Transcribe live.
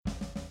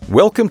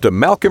Welcome to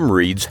Malcolm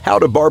Reed's How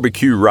to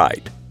Barbecue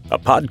Right, a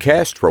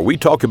podcast where we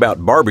talk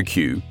about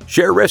barbecue,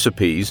 share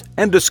recipes,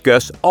 and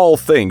discuss all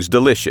things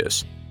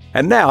delicious.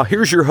 And now,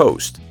 here's your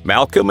host,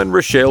 Malcolm and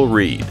Rochelle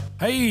Reed.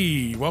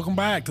 Hey, welcome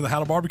back to the How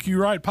to Barbecue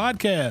Right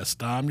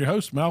podcast. I'm your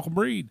host, Malcolm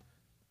Reed,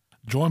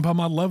 joined by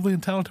my lovely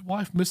and talented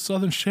wife, Miss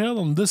Southern Shell,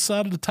 on this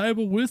side of the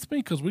table with me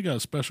because we got a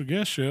special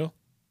guest, Shell.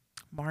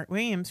 Mark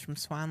Williams from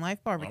Swine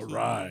Barbecue. All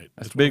right.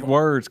 That's big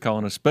words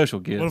calling a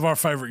special guest. One of our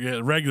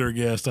favorite regular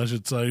guests, I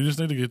should say. You just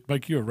need to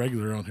make you a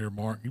regular on here,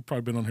 Mark. You've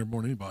probably been on here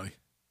more than anybody.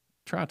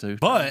 Try to.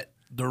 But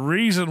the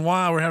reason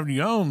why we're having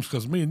you on is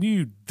because me and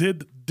you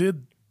did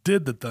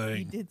the thing.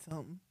 You did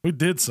something. We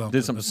did something.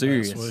 Did something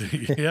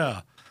serious.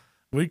 Yeah.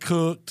 We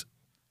cooked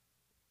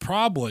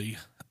probably,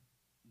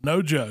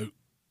 no joke,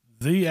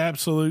 the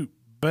absolute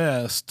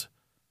best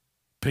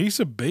piece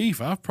of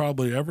beef I've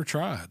probably ever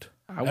tried.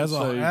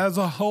 As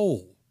a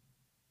whole,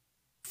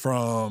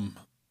 from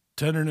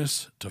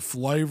tenderness to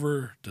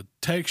flavor to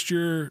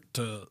texture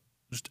to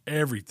just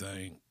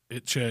everything,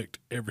 it checked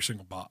every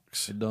single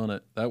box. It done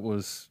it. That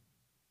was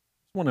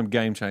one of them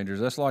game changers.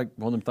 That's like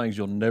one of them things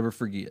you'll never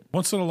forget.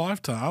 Once in a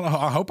lifetime.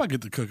 I hope I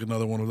get to cook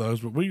another one of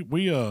those. But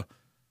our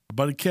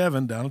buddy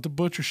Kevin down at the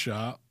butcher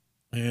shop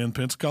in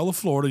Pensacola,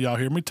 Florida, y'all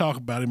hear me talk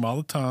about him all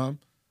the time.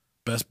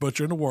 Best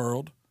butcher in the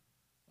world.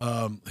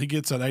 He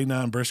gets that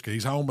A9 brisket.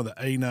 He's home with an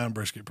A9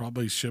 brisket.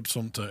 Probably ships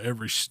them to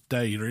every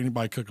state, or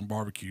anybody cooking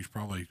barbecues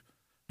probably,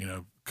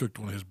 cooked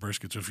one of his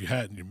briskets. If you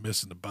hadn't, you're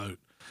missing the boat.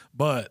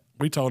 But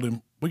we told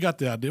him, we got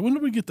the idea. When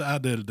did we get the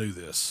idea to do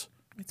this?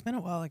 It's been a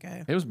while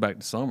ago. It was back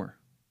to summer.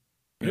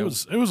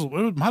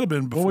 It might have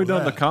been before when we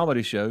done that. the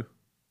comedy show.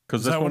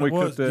 Because that's when we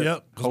cooked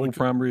that whole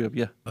prime rib.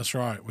 Yeah. That's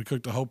right. We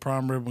cooked the whole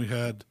prime rib. We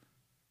had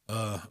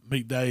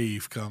Meet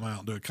Dave come out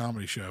and do a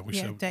comedy show.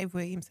 Dave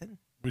Williamson.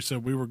 We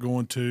said we were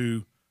going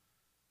to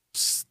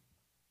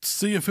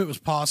see if it was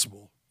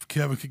possible if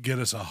Kevin could get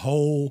us a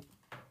whole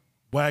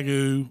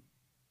Wagyu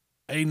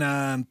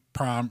A9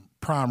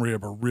 prime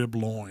rib or rib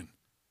loin.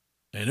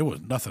 And it was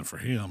nothing for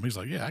him. He's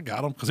like, yeah, I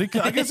got them. Because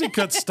I guess he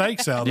cuts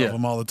steaks out of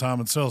them all the time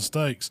and sells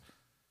steaks.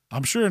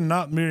 I'm sure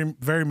not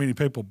very many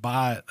people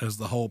buy it as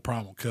the whole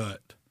primal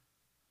cut.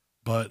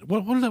 But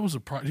what was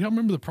the price? Do y'all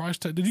remember the price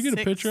tag? Did you get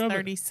a picture of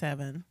it?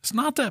 $637. It's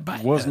not that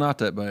bad. It was not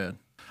that bad.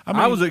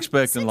 I was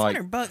expecting like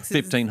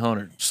 $1,500.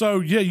 $1,500.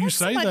 So, yeah, you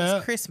say like that.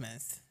 It's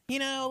Christmas.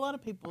 A lot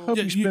of people. Hope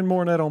you spend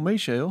more than that on me,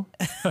 Shell.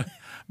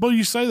 Well,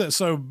 you say that.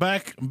 So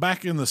back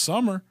in the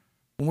summer,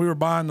 when we were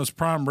buying those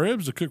prime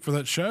ribs to cook for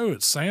that show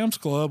at Sam's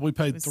Club, we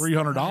paid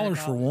 $300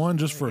 for one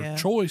just for a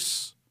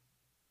choice.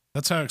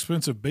 That's how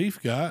expensive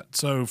beef got.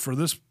 So for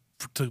this,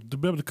 to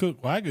be able to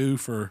cook Wagyu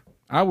for...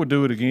 I would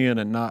do it again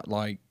and not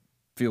like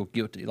feel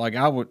guilty. Like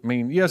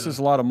yes, it's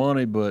a lot of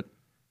money, but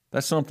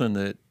that's something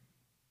that,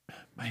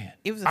 man.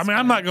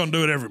 I'm not going to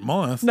do it every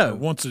month. No.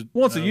 Once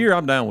a year,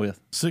 I'm down with.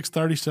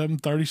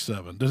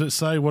 $637.37. Does it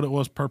say what it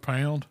was per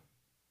pound?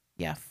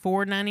 Yeah,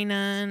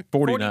 $4.99.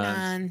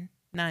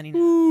 $49.99.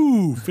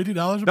 Ooh, $50 a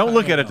pound. Don't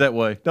look at it that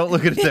way. Don't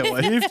look at it that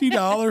way.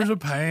 $50 a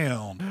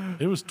pound.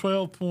 It was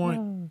 12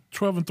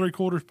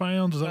 3/4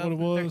 pounds. Is that what it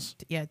was?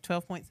 Yeah,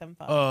 12.75.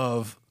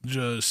 Of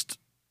just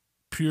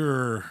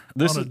pure,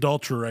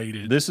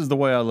 unadulterated. This is the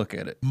way I look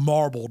at it.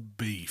 Marbled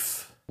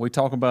beef. We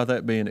talk about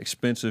that being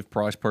expensive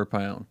price per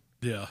pound.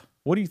 Yeah.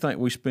 What do you think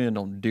we spend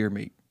on deer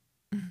meat?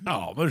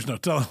 Oh, there's no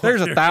telling.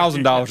 There's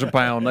 $1,000 a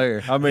pound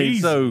there. I mean,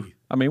 Easy.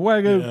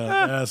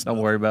 Wagyu, don't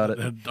worry about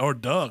it. Or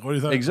duck. What do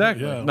you think?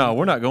 Exactly. Yeah. No,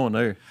 we're not going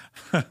there.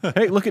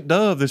 Hey, look at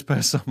dove this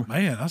past summer.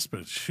 Man, I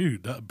spent,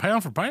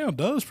 pound for pound,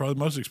 dove's probably the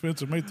most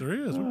expensive meat there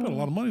is. We put a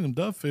lot of money in them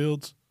dove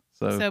fields.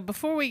 So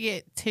before we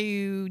get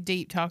too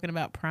deep talking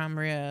about prime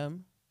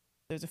rib,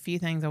 there's a few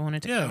things I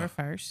wanted to cover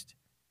first.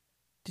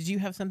 Did you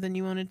have something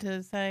you wanted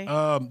to say?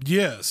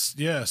 Yes.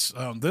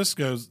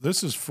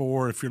 This is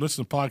for, if you're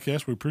listening to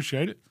podcasts, we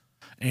appreciate it.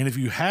 And if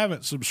you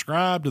haven't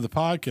subscribed to the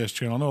podcast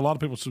channel, I know a lot of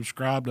people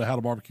subscribe to How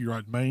to Barbecue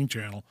Right main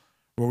channel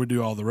where we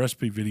do all the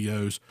recipe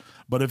videos.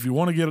 But if you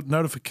want to get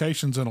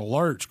notifications and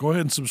alerts, go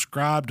ahead and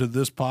subscribe to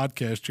this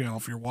podcast channel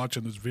if you're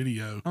watching this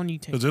video. On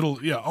YouTube.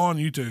 On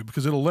YouTube,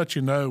 because it'll let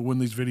you know when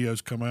these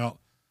videos come out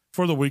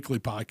for the weekly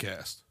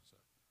podcast. So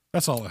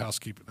that's all the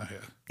housekeeping I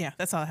had. Yeah,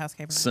 that's all the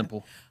housekeeping.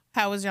 Simple.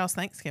 How was y'all's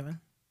Thanksgiving?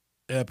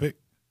 Epic.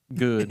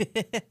 Good.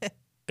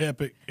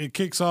 Epic. It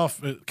kicks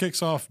off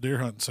deer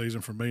hunting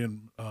season for me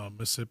in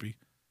Mississippi.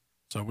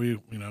 So we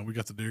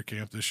got the deer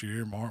camp this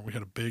year, Mark. We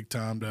had a big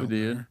time down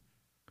there.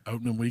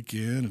 Opening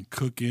weekend and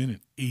cooking and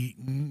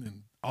eating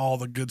and all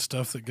the good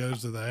stuff that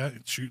goes to that.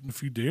 And shooting a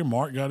few deer.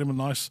 Mark got him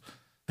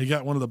he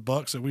got one of the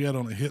bucks that we had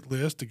on a hit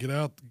list to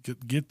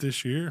get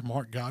this year.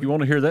 Mark got him. You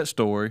want to hear that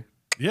story?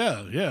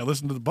 Yeah.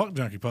 Listen to the Buck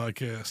Junkie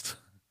podcast.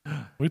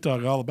 We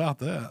talk all about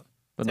that.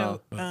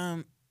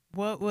 But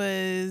what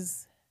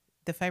was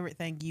the favorite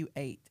thing you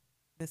ate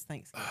this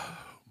Thanksgiving? Oh,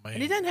 man.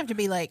 And it doesn't have to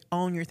be like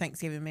on your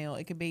Thanksgiving meal.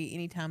 It could be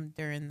anytime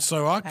during the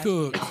So I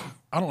cooked,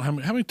 I don't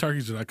know how many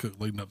turkeys did I cook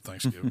leading up to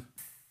Thanksgiving?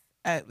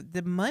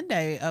 The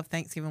Monday of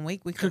Thanksgiving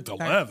week, we cooked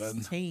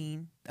 11.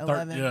 13,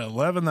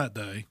 11 that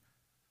day.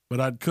 But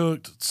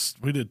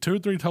we did 2 or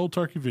 3 whole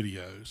turkey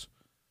videos.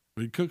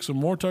 We cooked some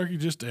more turkey. I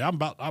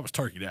was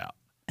turkeyed out.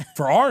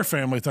 For our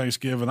family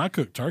Thanksgiving, I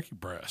cooked turkey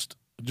breast.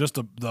 Just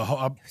it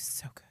was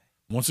so good.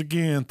 Once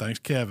again, thanks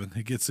Kevin.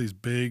 He gets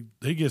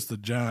the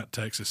giant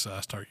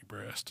Texas-sized turkey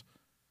breast.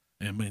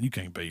 And, man, you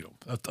can't beat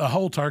them. A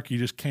whole turkey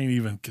just can't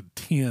even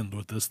contend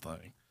with this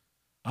thing.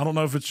 I don't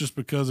know if it's just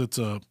because it's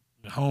a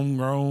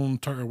homegrown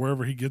turkey,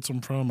 wherever he gets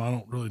them from. I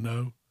don't really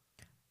know.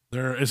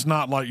 It's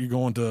not like you're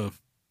going to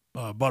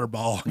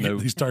Butterball and get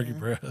these turkey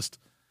breasts,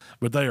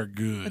 but they are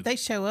good. But they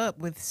show up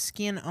with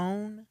skin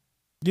on.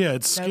 Yeah,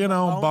 it's skin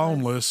on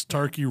boneless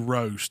turkey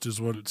roast is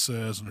what it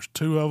says. And there's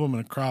 2 of them in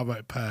a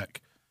cryovac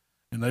pack.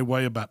 And they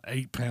weigh about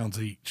 8 pounds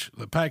each.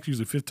 The pack's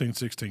usually 15,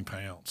 16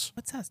 pounds.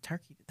 What size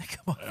turkey did they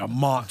come up? A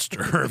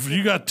monster. If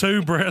you got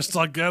 2 breasts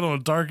like that on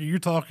a turkey, you're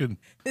talking.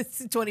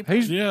 It's 20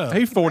 pounds. He's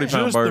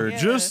 40-pound bird.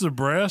 Just the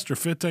breast are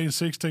 15,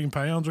 16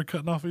 pounds are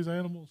cutting off these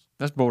animals.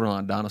 That's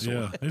borderline dinosaur.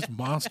 Yeah, he's a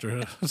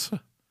monster.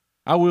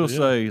 I will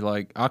say,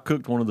 like, I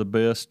cooked one of the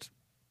best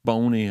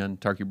bone-in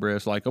turkey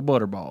breasts, like a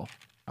butterball.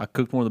 I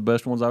cooked one of the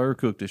best ones I've ever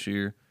cooked this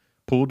year.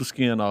 Pulled the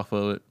skin off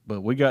of it. But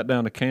we got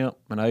down to camp,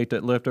 and I ate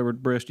that leftover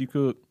breast you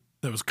cooked.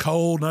 That was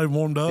cold, not even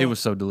warmed up. It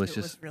was so delicious.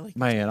 It was really good.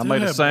 Man, I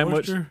made a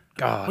sandwich. Moisture.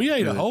 God, we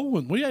ate a whole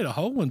one. We ate a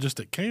whole one just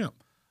at camp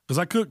because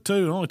I cooked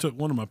 2. I only took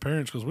one of my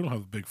parents because we don't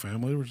have a big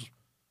family. There was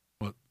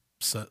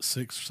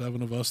 6 or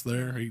 7 of us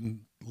there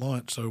eating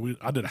lunch. So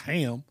I did a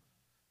ham,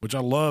 which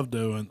I love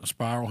doing, a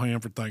spiral ham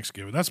for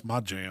Thanksgiving. That's my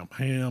jam.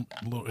 Ham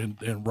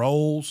and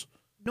rolls.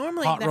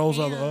 Normally, hot rolls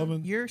out of the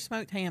oven. Your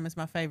smoked ham is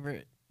my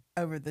favorite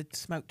over the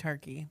smoked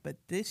turkey, but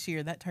this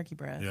year that turkey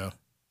breast. Yeah,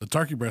 the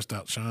turkey breast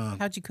outshined.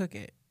 How'd you cook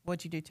it?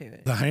 What'd you do to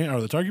it? The ham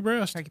or the turkey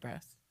breast? Turkey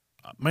breast.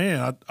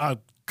 Man, I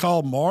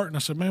called Martin. I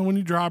said, man, when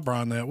you dry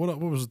brine that, what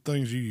was the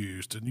things you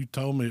used? And you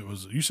told me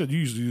you said you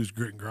used to use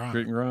grit and grind.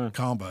 Grit and grind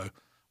combo.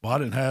 Well, I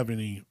didn't have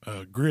any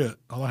grit.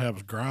 All I had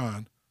was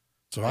grind.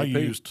 So I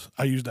used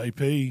AP,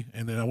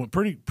 and then I went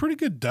pretty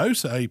good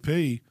dose of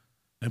AP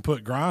and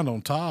put grind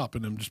on top,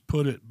 and then just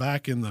put it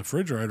back in the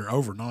refrigerator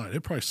overnight.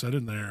 It probably sat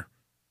in there,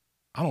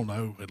 I don't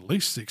know, at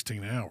least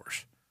 16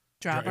 hours.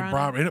 Dry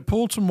brine. And it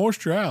pulled some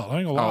moisture out. I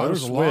ain't gonna lie,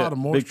 there's a lot of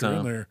moisture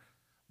in there.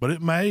 But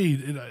it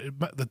made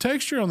the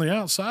texture on the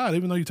outside,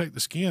 even though you take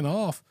the skin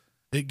off,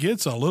 it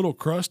gets a little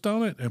crust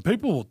on it. And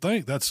people will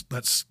think that's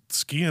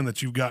skin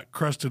that you've got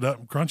crusted up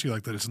and crunchy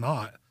like that. It's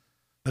not.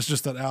 That's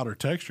just that outer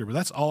texture. But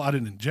that's all. I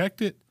didn't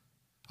inject it.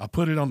 I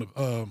put it on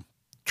the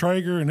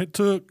Traeger, and it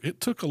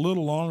took a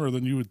little longer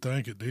than you would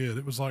think it did.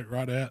 It was like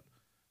right at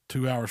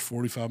 2 hours,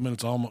 45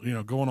 minutes, almost,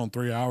 going on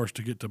 3 hours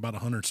to get to about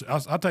 100.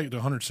 I take it to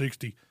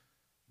 160.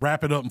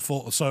 Wrap it up in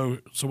full. So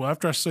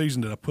after I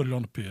seasoned it, I put it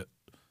on the pit.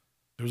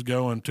 It was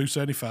going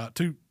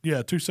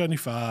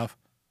 275.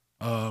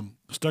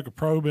 Stuck a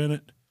probe in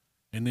it,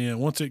 and then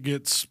once it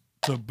gets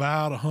to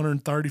about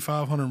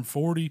 135,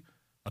 140,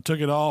 I took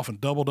it off and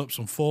doubled up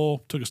some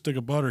full. Took a stick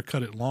of butter,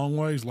 cut it long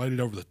ways, laid it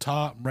over the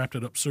top, and wrapped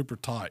it up super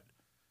tight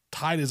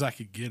as I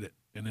could get it,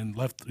 and then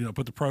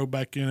put the probe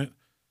back in it.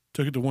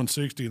 Took it to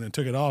 160, and then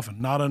took it off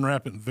and not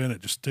unwrap it and vent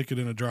it. Just stick it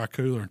in a dry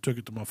cooler and took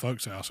it to my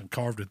folks' house and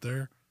carved it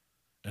there.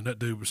 And that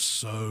dude was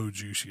so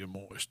juicy and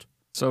moist.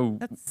 So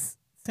that's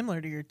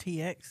similar to your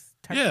TX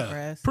turkey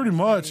breast. Pretty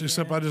much,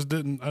 except I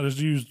just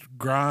used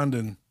grind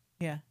and.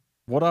 Yeah.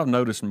 What I've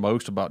noticed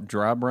most about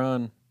dry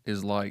brine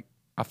is I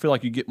feel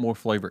like you get more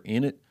flavor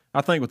in it.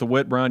 I think with the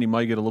wet brine, you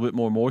might get a little bit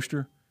more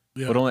moisture.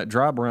 Yeah. But on that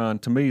dry brine,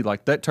 to me,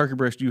 that turkey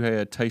breast you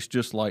had tastes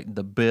just like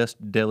the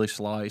best deli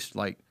slice.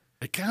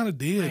 It kind of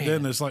did,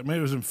 didn't it? It's like maybe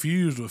it was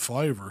infused with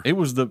flavor.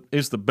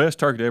 It's the best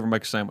turkey to ever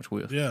make a sandwich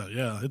with.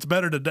 Yeah. It's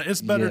better today.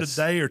 It's better the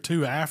day or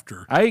two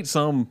after. I ate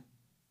some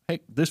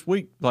this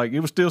week. It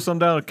was still some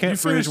down the camp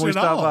fridge when we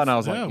stopped by, and I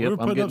was like, we were I'm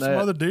putting getting up some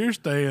that. other deer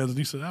stands, and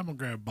he said, I'm going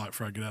to grab a bite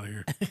before I get out of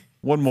here.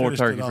 One more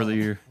turkey for the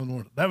year. One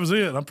more. That was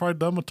it. I'm probably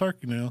done with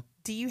turkey now.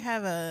 Do you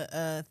have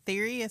a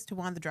theory as to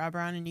why the dry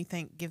brine and you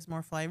think gives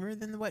more flavor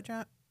than the wet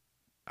dry?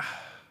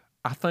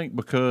 I think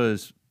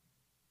because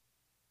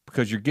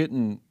you're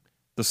getting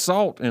the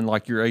salt in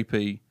your AP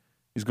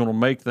is going to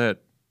make that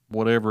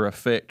whatever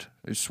effect.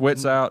 It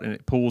sweats out and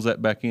it pulls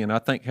that back in. I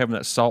think having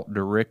that salt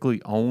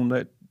directly on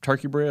that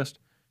turkey breast,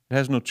 it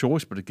has no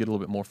choice but to get a little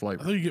bit more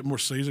flavor. I think you get more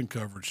season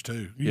coverage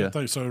too. Yeah.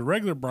 So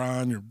regular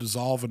brine, you're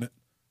dissolving it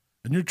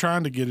and you're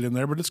trying to get it in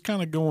there, but it's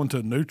kind of going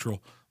to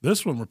neutral.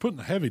 This one, we're putting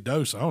a heavy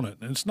dose on it,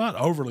 and it's not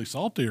overly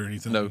salty or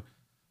anything. No.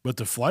 But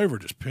the flavor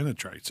just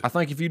penetrates it. I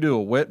think if you do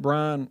a wet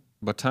brine,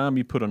 by the time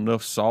you put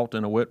enough salt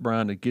in a wet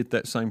brine to get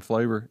that same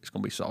flavor, it's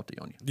going to be salty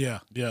on you.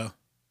 Yeah.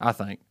 I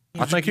think.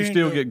 I think you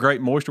still get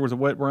great moisture with a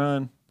wet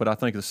brine, but I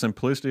think the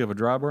simplicity of a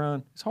dry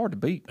brine, it's hard to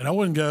beat. And I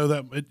wouldn't go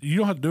that – you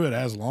don't have to do it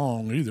as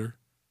long either.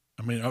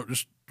 I mean,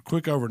 just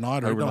quick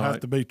overnight. It don't have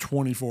to be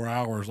 24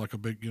 hours like a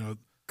big,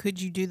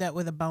 Could you do that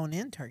with a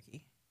bone-in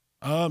turkey?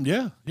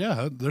 Yeah.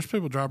 There's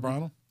people dry brine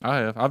them. I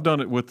have. I've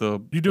done it with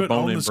the You do it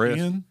on the breast.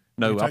 skin?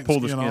 No, I pull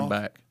the skin off?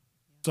 back.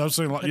 So I was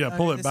saying,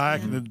 pull it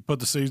back and then put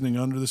the seasoning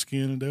under the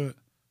skin and do it.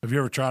 Have you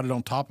ever tried it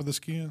on top of the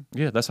skin?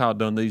 Yeah, that's how I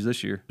done these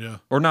this year. Yeah.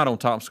 Or not on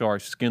top, sorry,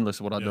 skinless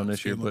is what I done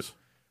this year. But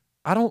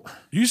I don't.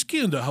 You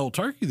skinned a whole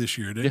turkey this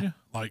year, didn't you?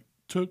 Like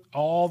took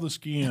all the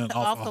skin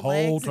off a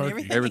whole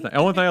turkey. Everything. The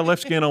only thing I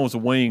left skin on was the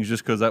wings,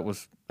 just because that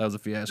was a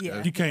fiasco.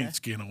 Yeah. You can't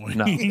skin a wing.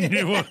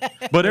 No.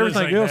 But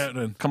everything else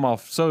happening. come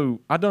off.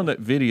 So I done that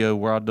video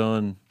where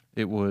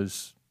it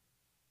was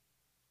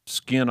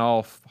skin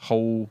off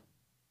whole.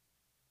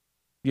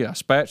 Yeah,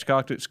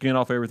 spatchcocked it, skin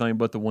off everything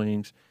but the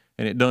wings.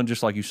 And it done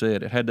just like you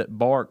said. It had that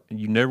bark, and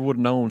you never would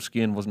have known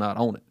skin was not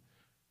on it.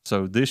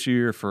 So this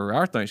year for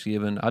our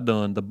Thanksgiving, I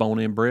done the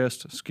bone-in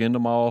breast, skinned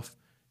them off,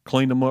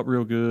 cleaned them up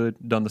real good,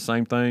 done the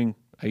same thing,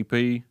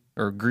 AP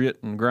or grit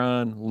and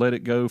grind, let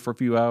it go for a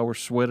few hours,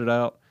 sweat it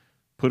out,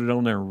 put it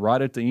on there. And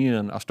right at the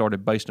end, I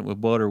started basting it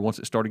with butter once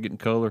it started getting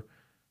color.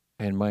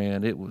 And,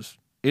 man,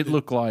 it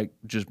looked like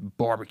just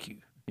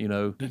barbecue, you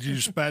know. Did you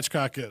just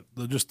spatchcock it,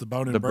 just the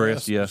bone-in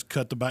breast? Yeah. Just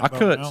cut the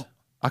backbone out?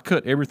 I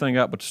cut everything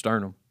out but the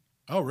sternum.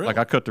 Oh, really? Like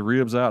I cut the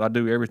ribs out. I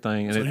do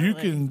everything. And so you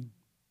can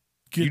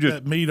get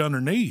that meat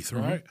underneath,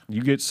 right?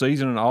 You get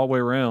seasoning all the way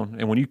around.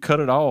 And when you cut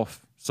it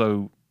off,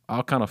 so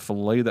I'll kind of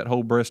fillet that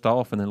whole breast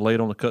off and then lay it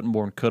on the cutting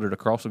board and cut it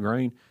across the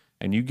grain.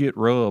 And you get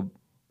rub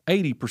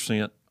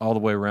 80% all the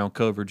way around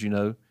coverage, you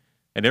know.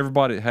 And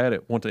everybody that had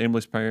it went to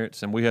Emily's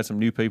parents. And we had some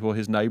new people,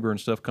 his neighbor and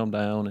stuff, come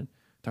down. And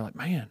they're like,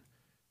 man,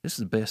 this is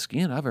the best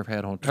skin I've ever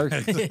had on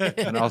turkey.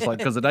 And I was like,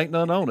 because it ain't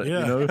none on it, you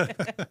know.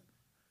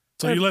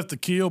 So you left the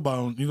keel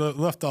bone. You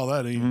left all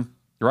that in.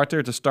 Mm-hmm. Right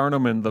there at the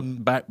sternum and the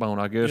backbone,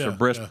 I guess, or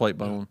breastplate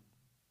bone.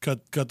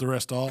 Cut the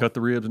rest off. Cut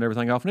the ribs and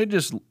everything off, and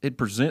it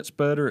presents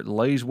better. It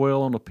lays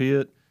well on the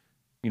pit.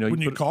 You know,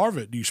 when you carve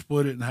it, do you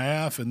split it in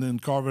half and then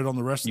carve it on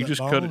the rest of the bone? You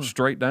just cut it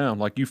straight down,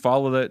 like you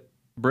follow that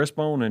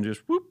breastbone and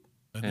just whoop,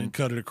 and then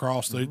cut it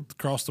across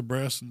the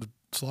breast into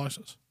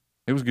slices.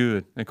 It was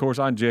good. And of course,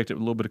 I injected it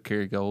with a little bit of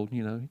Kerrygold.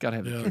 You know, you got to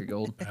have the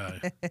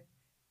Kerrygold.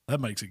 That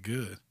makes it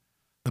good.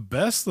 The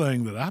best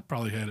thing that I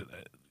probably had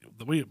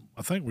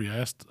I think we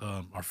asked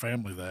our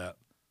family that.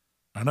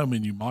 I know me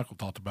and you, Michael,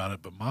 talked about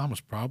it, but mine was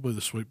probably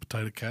the sweet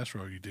potato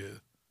casserole you did.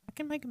 I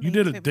can make a You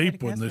did a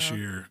deep one this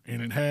year,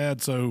 and it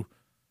had you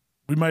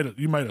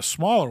made a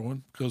smaller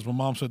one because my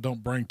mom said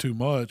don't bring too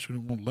much. We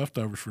didn't want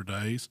leftovers for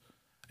days.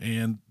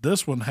 And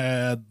this one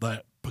had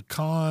that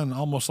pecan,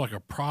 almost like a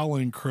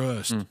praline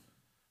crust,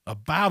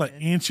 about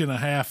 1.5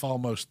 inches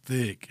almost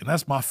thick, and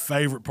that's my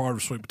favorite part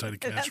of sweet potato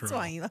casserole. That's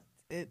why you.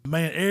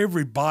 Man,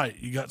 every bite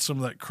you got some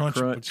of that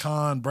crunchy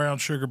pecan, brown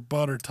sugar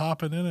butter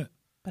topping in it.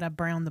 But I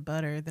browned the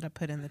butter that I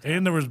put in the top.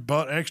 And there was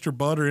extra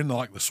butter in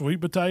the sweet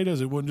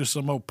potatoes. It wasn't just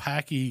some old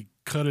packy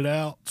cut it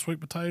out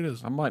sweet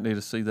potatoes. I might need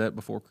to see that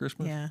before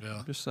Christmas.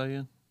 Yeah. Just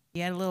saying.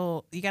 You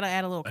got to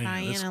add a little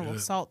cayenne and a little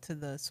good. salt to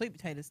the sweet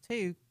potatoes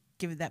too.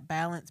 Give it that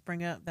balance,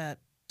 bring up that.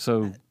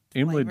 So that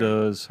Emily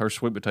flavor. does her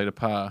sweet potato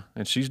pie,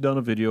 and she's done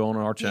a video on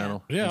our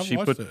channel. Yeah, and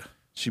I've watched it.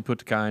 She put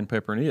the cayenne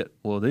pepper in it.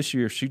 Well, this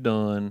year she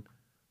done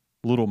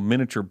little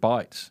miniature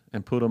bites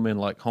and put them in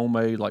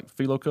homemade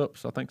phyllo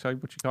cups. I think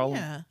that's what you call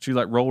them. She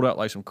rolled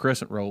out some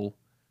crescent roll,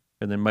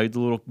 and then made the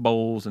little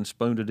bowls and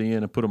spooned it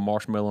in and put a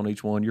marshmallow on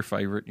each one. Your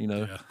favorite, you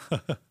know.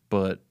 Yeah.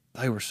 But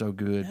they were so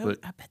good. Oh, but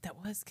I bet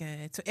that was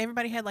good. So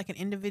everybody had an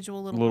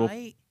individual little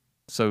bite.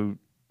 So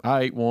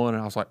I ate one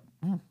and I was like,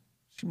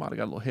 she might have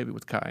got a little heavy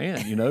with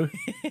cayenne, you know.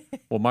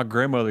 Well, my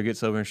grandmother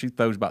gets over and she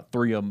throws about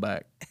 3 of them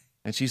back,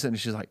 and she's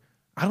like,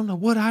 I don't know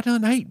what I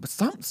done ate, but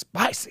something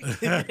spicy.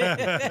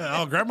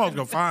 Oh, Grandma's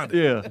gonna find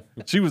it.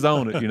 Yeah, she was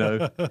on it, you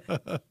know.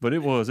 But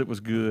it was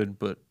good.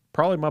 But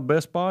probably my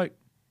best bite,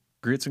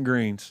 grits and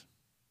greens.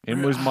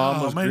 Emily's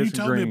mom was grits and greens. You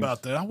told me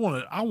about that.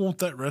 I want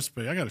that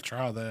recipe. I got to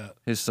try that.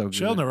 It's so good.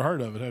 Shell never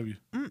heard of it, have you?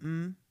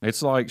 Mm-mm.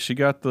 It's like she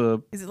got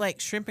the. Is it like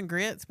shrimp and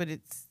grits, but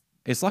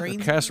it's like a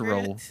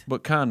casserole,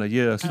 but kind of,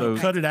 yeah. So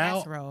cut it out.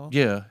 Casserole.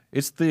 Yeah,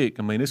 it's thick.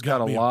 I mean, it's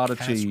got a lot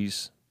of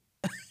cheese.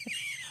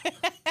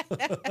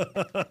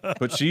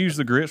 But she used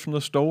the grits from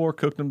the store,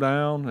 cooked them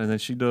down, and then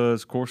she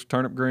does, of course,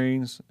 turnip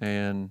greens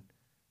and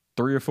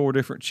 3 or 4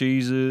 different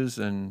cheeses,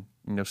 and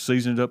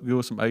seasoned it up good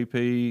with some AP,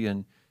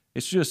 and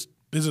it's just.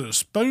 Is it a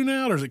spoon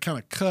out or is it kind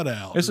of cut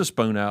out? It's a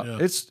spoon out. Yeah.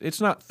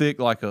 It's not thick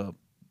like a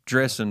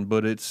dressing,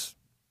 but it's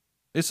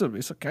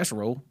a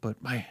casserole.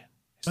 But man,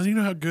 so you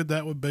know how good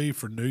that would be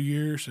for New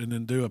Year's, and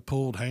then do a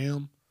pulled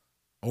ham,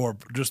 or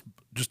just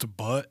a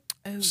butt.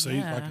 Oh,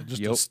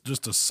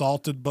 Just a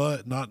salted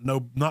butt,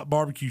 not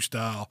barbecue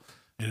style,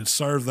 and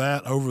serve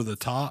that over the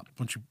top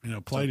once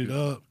you plate it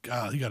up.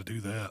 God, you got to do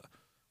that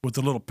with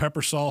the little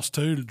pepper sauce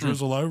too to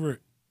drizzle over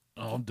it.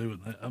 Oh, I'm doing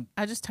that.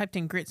 I just typed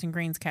in grits and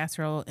greens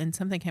casserole, and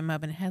something came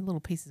up, and it had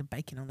little pieces of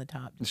bacon on the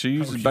top. She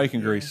uses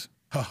bacon grease.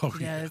 Oh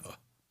yeah,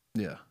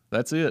 yeah.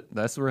 That's it.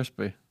 That's the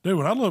recipe, dude.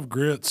 When I love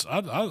grits,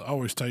 I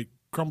always take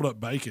crumbled up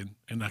bacon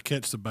and I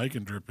catch the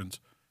bacon drippings.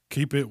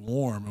 Keep it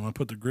warm, and when I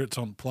put the grits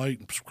on the plate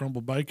and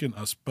crumble bacon,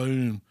 I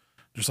spoon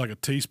just like a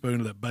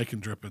teaspoon of that bacon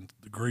dripping,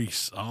 the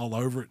grease all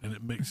over it, and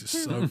it mixes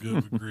so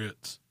good with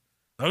grits.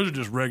 Those are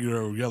just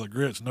regular yellow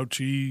grits, no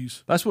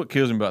cheese. That's what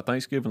kills me about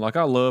Thanksgiving.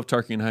 I love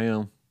turkey and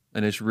ham,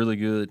 and it's really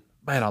good.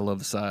 Man, I love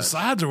the The sides.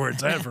 sides are where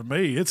it's at for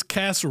me. It's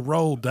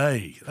casserole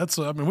day.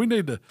 we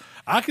need to.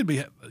 I could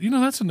be.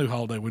 That's a new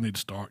holiday we need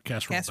to start.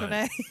 Casserole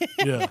Day.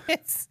 Yeah,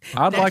 It's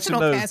I'd like to National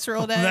know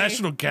Casserole Day.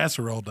 National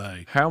Casserole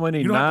Day. how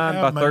many You don't have to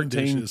 9 have by main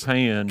 13 dishes.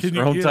 pans Can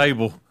you are on get-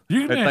 table.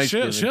 You can at ask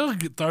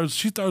Thanksgiving.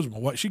 she throws them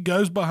away. She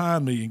goes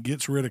behind me and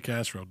gets rid of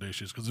casserole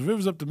dishes. Because if it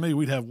was up to me,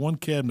 we'd have one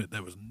cabinet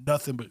that was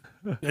nothing but,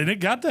 and it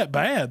got that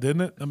bad,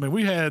 didn't it? I mean,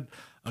 we had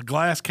a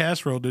glass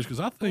casserole dish because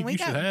I think we you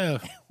should got-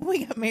 have. When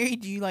we got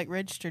married, you like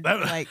registered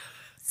like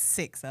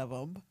 6 of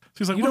them.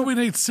 She's like, "What do we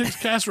need 6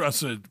 casserole?" I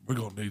said, "We're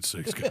gonna need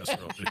 6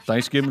 casserole dishes."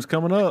 Thanksgiving's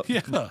coming up.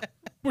 Yeah.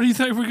 What do you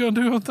think we're gonna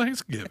do on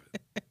Thanksgiving?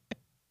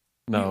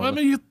 No, I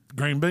mean,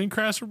 green bean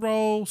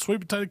casserole, sweet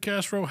potato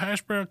casserole,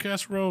 hash brown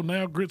casserole,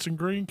 now grits and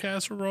green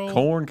casserole,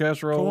 corn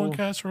casserole. corn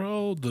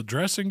casserole. The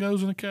dressing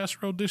goes in a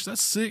casserole dish.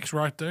 That's 6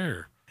 right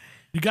there.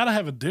 You got to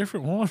have a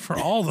different one for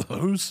all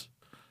those.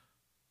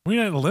 We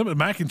ain't a limit.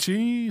 Mac and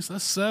cheese.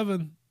 That's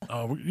 7.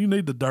 Oh, you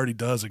need the dirty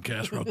dozen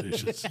casserole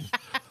dishes.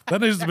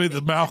 That needs to be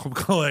the Malcolm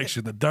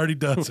collection. The dirty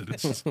dozen.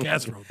 It's just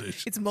casserole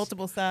dishes. It's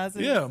multiple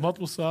sizes. Yeah,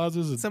 multiple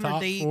sizes and Some are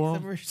tops deep, for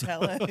some 'em. are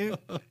shallow.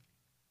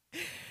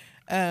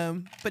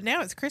 But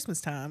now it's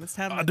Christmas time. It's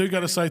time. I do got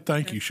to say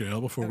thank you,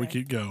 Shell, before we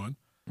keep going.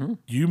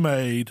 You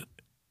made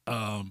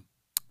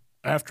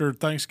after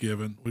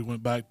Thanksgiving, we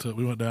went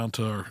down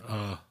to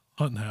our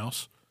hunting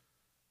house,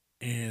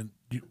 and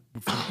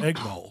for an egg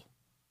bowl,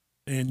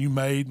 and you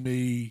made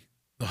me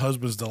the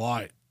husband's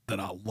delight that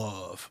I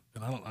love,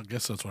 and I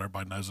guess that's what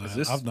everybody knows. Is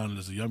this- I've known it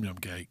as a yum yum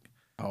cake.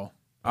 Oh.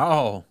 I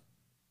know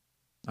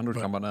what you're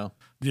talking about now.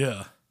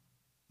 Yeah,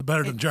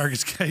 better than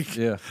Jergens cake.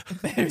 Yeah.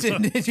 Better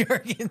than the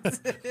Jergens.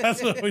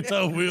 That's what we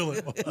told Will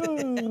it was.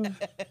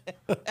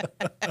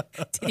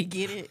 Did he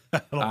get it?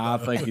 I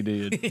think you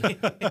did.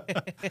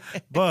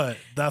 But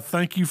I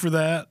thank you for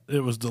that.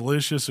 It was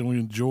delicious, and we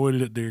enjoyed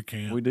it at deer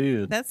camp. We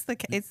did. That's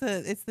it's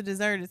the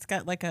dessert. It's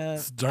got like a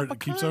It's dirt that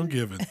keeps on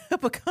giving. a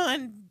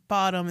pecan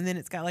bottom, and then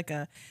it's got like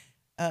a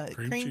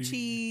Cream cream cheese.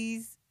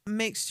 cheese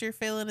mixture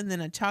filling, and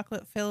then a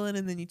chocolate filling,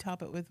 and then you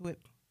top it with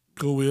whipped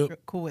Cool Whip.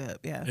 Cool Whip.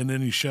 Yeah. And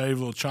then you shave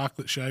little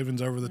chocolate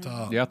shavings over the Mm-hmm.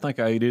 top. Yeah, I think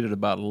I ate it at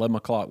about 11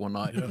 o'clock one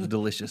night. It was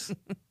delicious.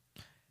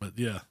 But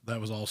yeah, that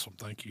was awesome.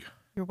 Thank you.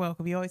 You're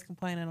welcome. You always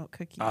complain I don't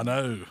cook you I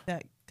know.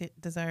 that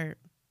dessert.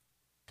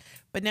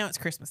 But now it's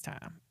Christmas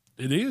time.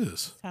 It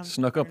is. Time to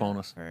Snuck up turn on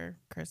us. for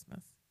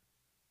Christmas,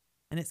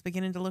 and it's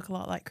beginning to look a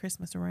lot like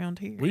Christmas around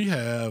here. We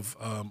have,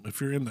 if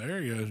you're in the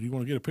area, you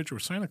want to get a picture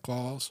with Santa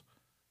Claus,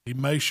 he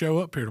may show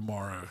up here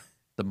tomorrow.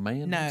 The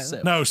man No.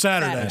 himself. No,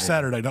 Saturday. Saturday.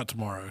 Saturday, not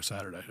tomorrow.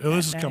 Saturday.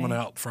 This is coming Saturday.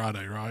 out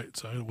Friday, right?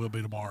 So it will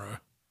be tomorrow.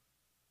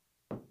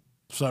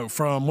 So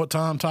from what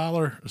time,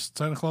 Tyler? Is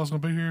Santa Claus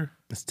going to be here?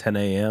 It's 10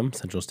 a.m.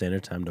 Central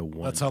Standard Time to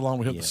 1. That's how long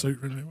we have p.m. the suit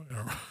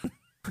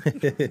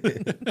anyway.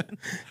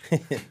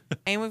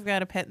 And we've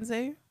got a petting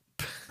zoo.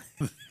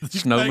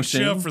 Snow Thank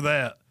machine. Chef for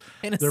that.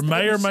 And a There snow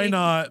may or may machine.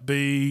 not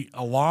be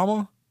a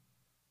llama,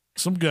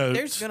 some goats.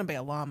 There's going to be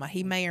a llama.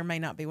 He may or may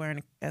not be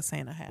wearing a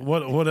Santa hat.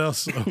 What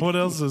else? What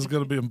else is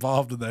going to be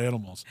involved in the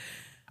animals?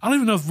 I don't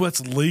even know if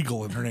what's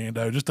legal in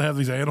Hernando just to have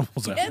these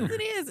animals out Yes, there.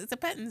 it is. It's a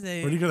petting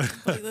zoo. What are you gonna?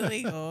 Completely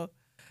legal.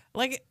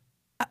 Like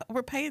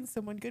we're paying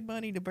someone good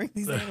money to bring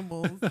these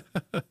animals,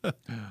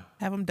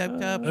 have them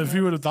doped up. If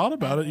you would have thought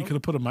about it, you could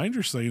have put a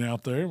manger scene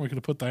out there, and we could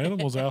have put the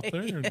animals out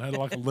there and had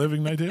like a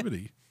living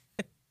nativity.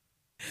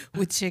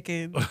 with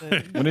chickens.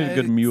 We need a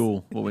good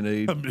mule, what we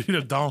need. You need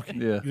a donkey.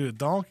 Yeah. You need a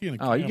donkey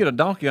and a Oh, you camel. get a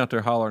donkey out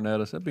there hollering at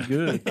us. That'd be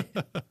good.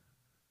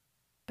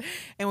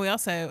 And we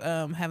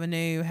also have a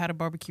new How to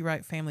Barbecue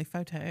Right family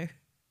photo.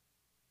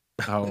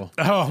 Oh,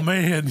 Oh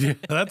man, yeah,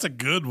 that's a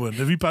good one.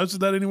 Have you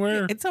posted that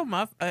anywhere? It's on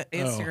my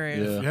Instagram.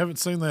 yeah. If you haven't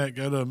seen that,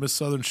 go to Miss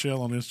Southern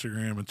Shell on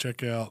Instagram and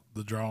check out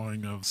the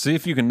drawing of. see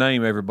if you can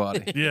name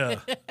everybody. Yeah,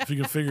 if you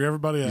can figure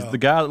everybody out. The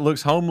guy that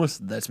looks homeless,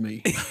 that's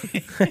me.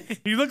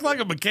 You look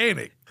like a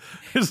mechanic.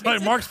 It's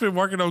like Mark's been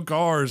working on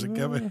cars and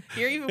coming.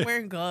 You're even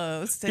wearing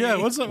gloves. Too. Yeah,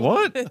 what's up?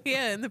 What?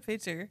 Yeah, in the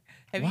picture.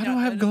 Have Why you do not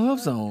I have noticed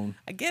gloves that? on?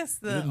 I guess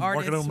the Didn't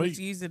work it artist on me. was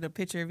using a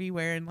picture of you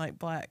wearing like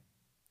black.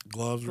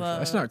 Gloves. Or Gloves.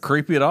 That's not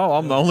creepy at all.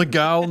 I'm the only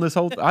guy on this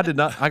whole. I did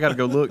not. I got to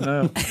go look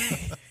now.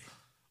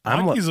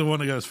 I'm Mikey's the one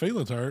that got his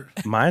feelings hurt.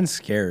 Mine's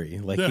scary.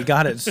 Like he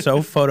got it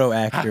so photo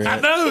accurate I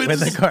know. with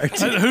the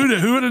cartoon.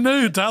 Who would have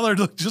knew? Tyler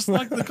looked just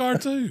like the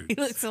cartoon. He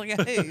looks like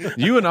a who.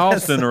 You and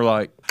Austin are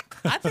like,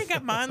 I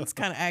think mine's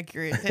kind of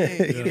accurate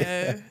too. You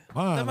know,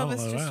 Mine, some I of don't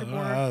us know. just are My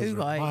more eyes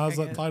who-like. my eyes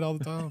I that guess. tight all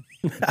the time.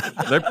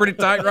 they're pretty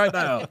tight right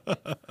now.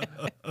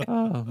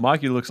 Oh,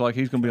 Mikey looks like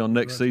he's going to be on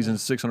next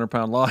season's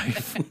 600-pound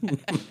life.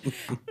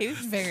 He was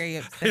very He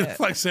upset. looked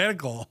like Santa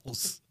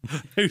Claus.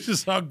 He was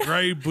just all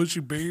gray, bushy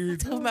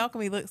beard. Told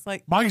Malcolm he looks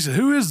like. Mikey said,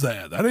 "Who is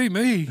that? That ain't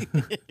me."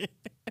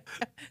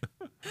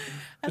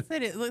 I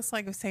said it looks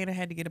like if Santa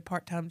had to get a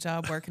part-time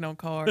job working on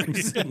cars.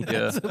 Yeah.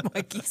 That's what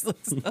Mikey's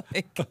looks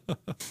like.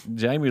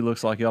 Jamie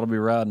looks like he ought to be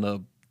riding a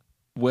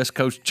West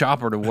Coast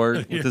chopper to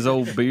work with his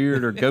old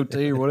beard or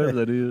goatee or whatever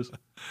that is.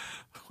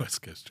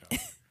 West Coast job.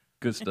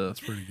 Good stuff.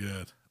 Pretty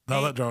good.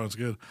 No, that drawing's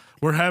good.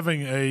 We're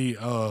having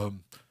a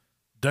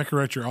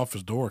decorate your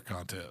office door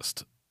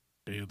contest.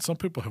 And some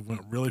people have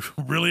went really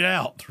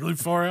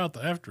far out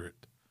after it.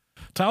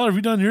 Tyler, have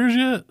you done yours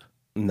yet?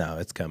 No,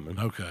 it's coming.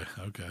 Okay.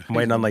 I'm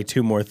waiting on like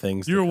 2 more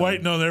things. You were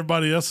waiting on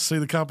everybody else to see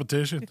the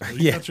competition? Well,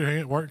 you got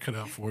your work cut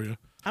out for you.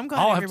 I'm glad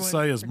all I have to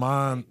say is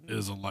mine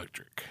is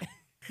electric.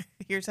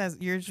 yours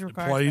requires it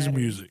plays batteries.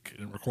 music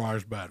and it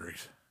requires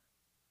batteries.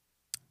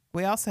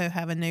 We also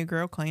have a new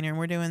grill cleaner, and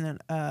we're doing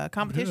a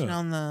competition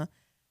on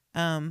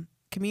the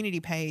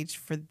community page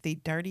for the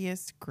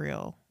dirtiest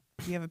grill.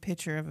 You have a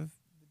picture of the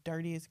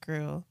dirtiest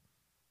grill.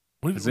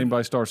 Has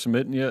anybody started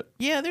submitting yet?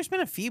 Yeah, there's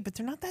been a few, but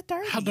they're not that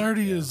dirty. How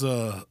dirty is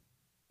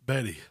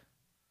Betty?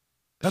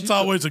 That's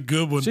always a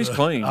good one. She's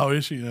clean. Oh,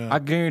 is she? Yeah. I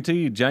guarantee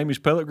you, Jamie's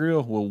pellet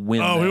grill will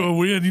win. Oh, that. it will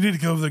win. You need to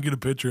come over there and get a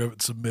picture of it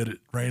and submit it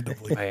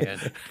randomly.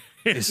 Man,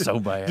 it's so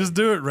bad. Just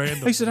do it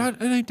randomly. He said,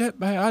 it ain't that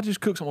bad. I just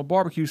cooked some with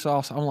barbecue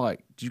sauce. I'm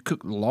like, did you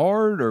cook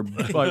lard or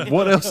like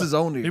what else is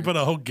on here? He put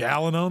a whole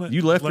gallon on it.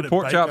 You left your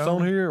pork chops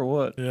on here or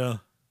what? Yeah.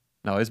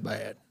 No, it's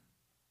bad.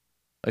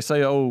 They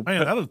say, oh.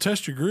 Man, that'll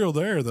test your grill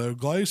there, though.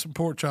 Glaze some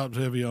pork chops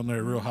heavy on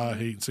there, real high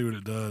heat, and see what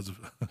it does.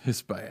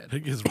 It's bad.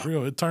 It gets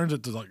real. It turns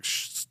it to like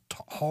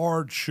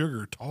hard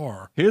sugar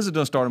tar. His had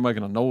done started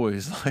making a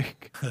noise.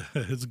 Like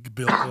it's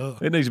built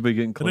up. It needs to be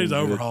getting clean. It needs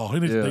overhaul. It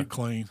needs to deep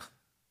clean.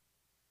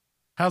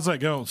 How's that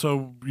going?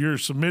 So you're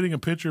submitting a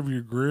picture of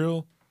your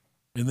grill,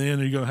 and then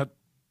you're gonna have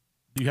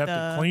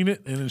to clean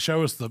it and then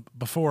show us the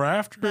before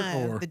after,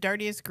 or the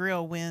dirtiest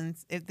grill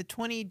wins. If the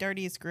 20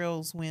 dirtiest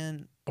grills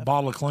win a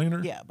bottle of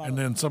cleaner, and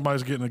then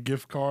somebody's getting a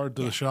gift card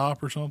to the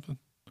shop or something.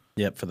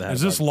 Yep, for that.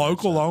 Is this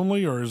local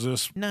only, or is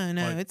this no?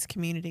 It's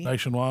community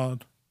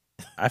nationwide.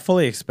 I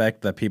fully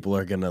expect that people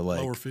are gonna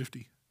like lower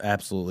 50.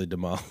 Absolutely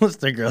demolish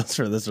their grills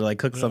for this, or like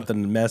cook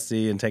something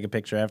messy and take a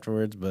picture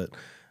afterwards. But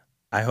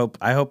I hope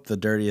the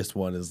dirtiest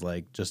one is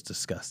like just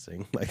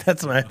disgusting. Like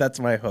that's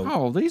my hope.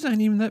 Oh, these ain't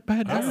even that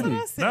bad dirty.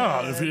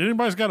 No, if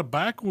anybody's got a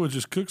backwood,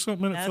 just cook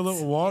something in it, fill it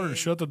with water, and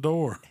shut the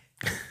door.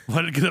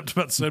 Let it get up to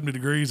about 70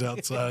 degrees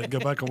outside. And go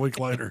back a week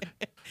later.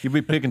 You'll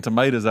be picking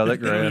tomatoes out of that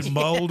grass. It'll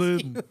be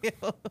molded. And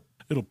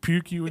it'll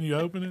puke you when you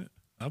open it.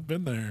 I've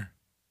been there.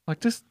 Like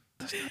this.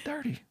 That's not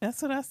dirty.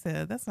 That's what I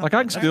said. That's not like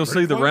I can still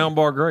see the round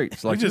bar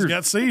grates. Like you just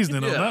got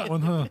seasoning on that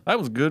one, huh? That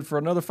was good for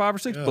another 5 or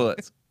 6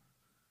 butts.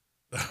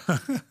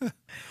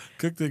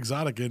 Cook the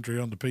exotic entry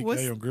on the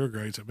PK on grill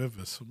grates at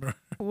Memphis.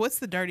 What's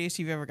the dirtiest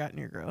you've ever gotten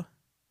your grill?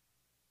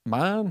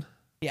 Mine?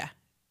 Yeah.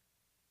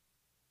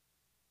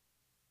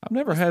 I've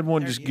never had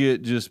one just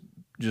get just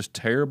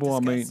terrible.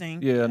 Disgusting. I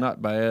mean, yeah,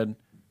 not bad.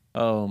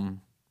 Now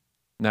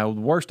the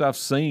worst I've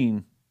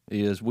seen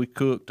is we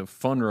cooked a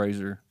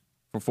fundraiser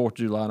for 4th of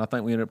July, and I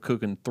think we ended up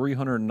cooking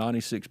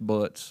 396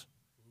 butts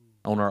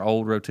on our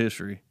old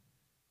rotisserie.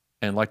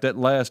 And like that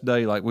last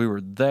day, like we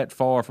were that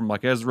far from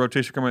like as the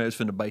rotisserie came out, it's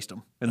finna baste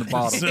them in the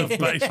bottom.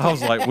 I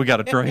was like, we got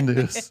to drain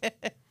this.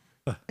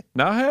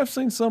 Now I have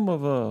seen some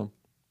of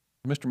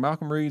Mr.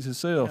 Malcolm Reed's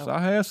himself. So I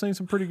have seen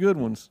some pretty good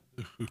ones.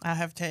 I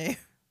have too.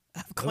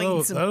 I've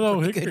cleaned some that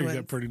old pretty hickory good got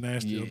ones. pretty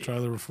nasty on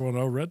trailer before an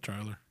old red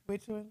trailer.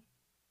 Which one?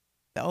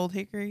 The old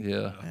hickory?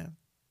 Yeah.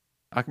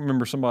 I can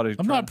remember somebody.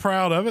 I'm not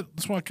proud of it.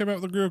 That's why I came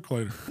out with the grill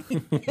cleaner.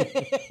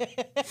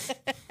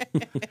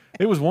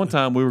 It was one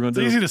time we were going to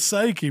do. It's easy to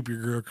say keep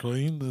your grill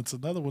clean. It's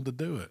another one to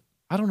do it.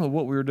 I don't know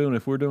what we were doing.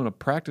 If we were doing a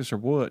practice or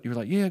what. You were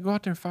like, yeah, go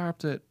out there and fire up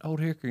that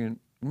old hickory, and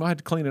we might have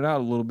to clean it out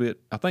a little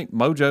bit. I think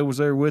Mojo was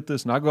there with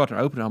us, and I go out there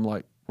and open it. I'm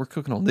like, we're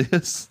cooking on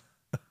this.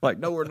 Like,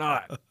 no, we're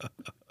not.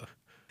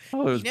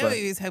 Oh, it was bad.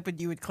 He was hoping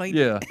you would clean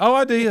Yeah. it. Oh,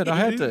 I did. I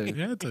had to. You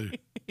had to.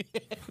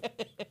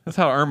 That's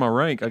how I earn my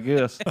rank, I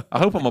guess. I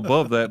hope I'm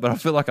above that, but I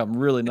feel like I'm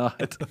really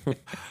not.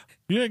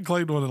 You hadn't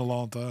cleaned one in a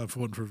long time if it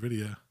wasn't for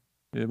video.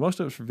 Yeah, most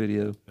of it's for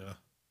video. Yeah.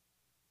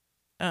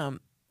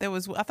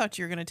 I thought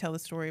you were going to tell the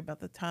story about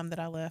the time that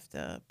I left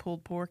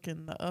pulled pork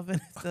in the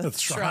oven at the That's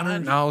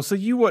shrine. No, so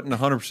you wasn't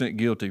 100%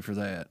 guilty for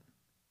that.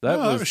 That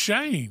was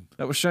Shane.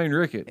 That was Shane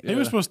Rickett. He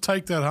was supposed to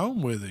take that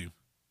home with him.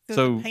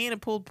 So a pan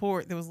of pulled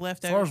pork that was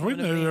left as over. far as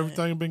we knew,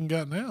 everything had been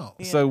gotten out.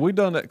 Yeah. So we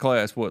done that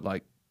class, what,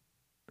 like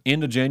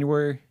end of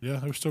January?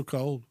 Yeah, it was still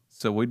cold.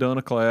 So we done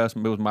a class.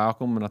 It was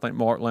Malcolm and I think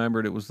Mark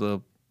Lambert. It was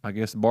the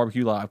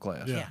barbecue live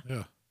class. Yeah.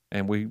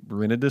 And we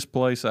rented this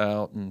place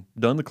out and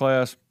done the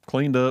class,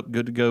 cleaned up,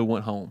 good to go,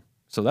 went home.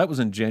 So that was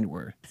in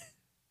January.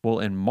 Well,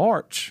 in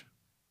March,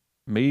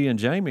 me and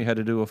Jamie had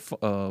to do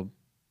a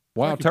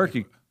Wild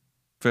Turkey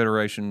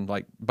Federation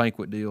like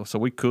banquet deal. So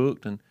we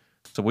cooked, and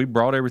so we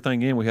brought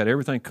everything in. We had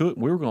everything cooked.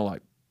 We were going to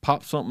like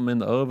pop something in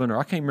the oven, or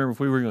I can't remember if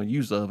we were going to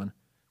use the oven.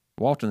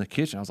 Walked in the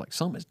kitchen. I was like,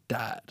 something has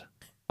died.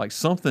 Like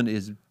something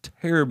is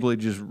terribly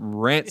just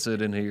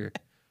rancid in here.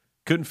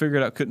 Couldn't figure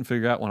it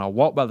out. When I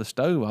walked by the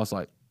stove, I was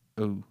like,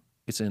 oh,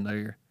 it's in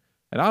there.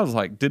 And I was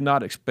like, did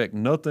not expect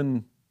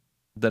nothing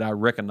that I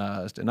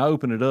recognized. And I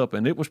opened it up,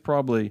 and it was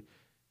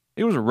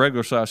a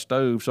regular size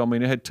stove. So, I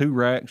mean, it had 2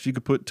 racks. You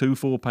could put 2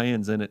 full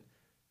pans in it.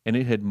 And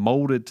it had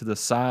molded to the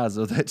size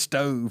of that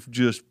stove,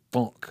 just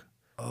funk.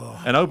 Oh.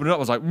 And I opened it up, I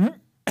was like,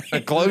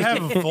 and closed Have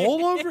it. a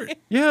foil over it?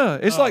 Yeah,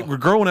 it's like we're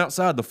growing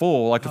outside the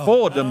foil. Like the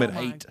foil had done been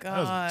my 8. That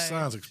was a God.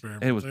 science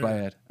experiment. It was there.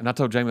 bad. And I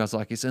told Jamie, I was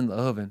like, it's in the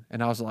oven.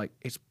 And I was like,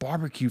 it's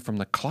barbecue from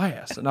the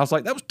class. And I was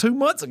like, that was 2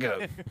 months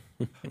ago.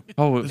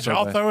 Oh, it was Did so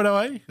y'all bad. throw it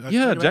away? Like,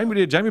 Yeah, throw it out? Jamie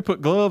did. Jamie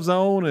put gloves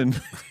on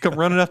and come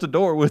running out the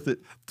door with it.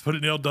 Put it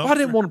in the old dumpster. I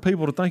didn't want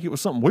people to think it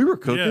was something we were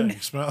cooking. you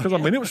smell- Because, I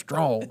mean, it was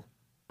strong.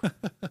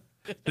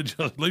 Did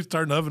you at least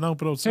turn the oven on?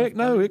 Put on something? Heck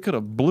no, it could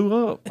have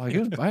blew up. Like, it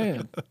was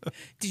bad.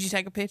 Did you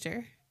take a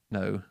picture?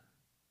 No.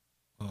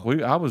 Oh.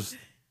 It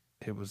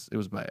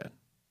was bad.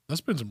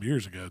 That's been some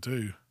years ago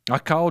too. I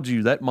called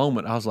you that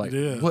moment. I was like, You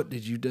did. what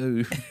did you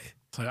do?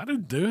 It's like I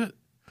didn't do it.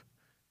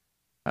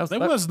 That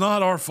That was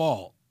not our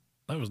fault.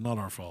 That was not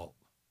our fault.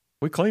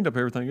 we cleaned up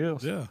everything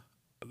else. Yeah.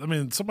 I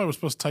mean, somebody was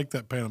supposed to take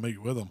that pan of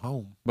meat with them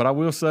home. But I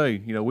will say,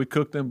 we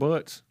cooked them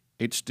butts.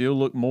 It still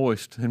looked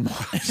moist and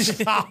moist.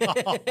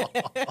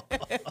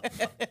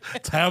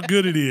 That's how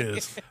good it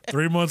is.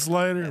 3 months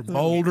later,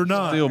 mold or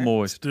not, Still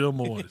moist. still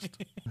moist.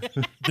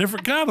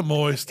 Different kind of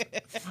moist,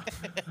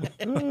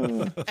 It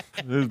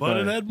was but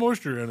it bad. had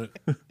moisture in it.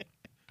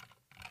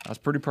 I was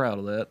pretty proud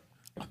of that.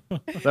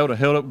 That would have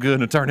held up good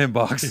in a turn-in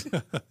box.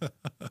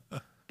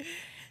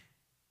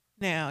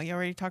 Now, you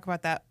already talked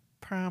about that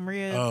prime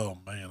rib. Oh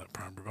man, that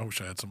prime rib. I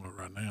wish I had some of it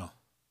right now.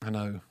 I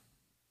know.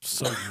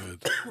 So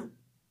good.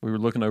 We were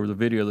looking over the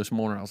video this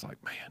morning. I was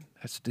like, man,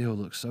 that still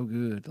looks so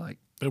good. Like,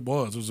 It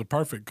was a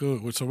perfect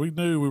cook. So we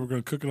knew we were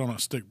going to cook it on a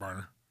stick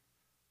burner.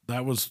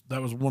 That was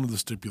one of the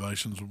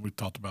stipulations when we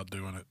talked about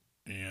doing it.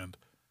 And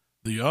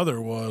the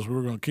other was we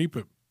were going to keep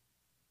it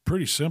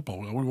pretty simple.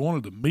 We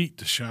wanted the meat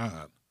to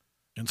shine.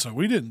 And so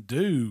we didn't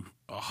do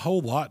a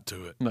whole lot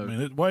to it. No. I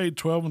mean, it weighed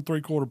 12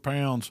 3/4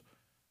 pounds.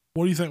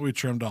 What do you think we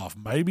trimmed off?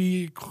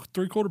 Maybe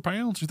 3/4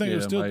 pounds? You think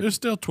Yeah, maybe. it's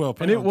still 12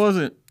 pounds? and it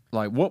wasn't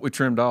like what we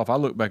trimmed off. I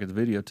look back at the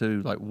video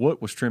too. Like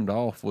what was trimmed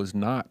off was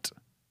not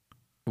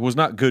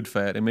good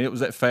fat. I mean, it was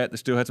that fat that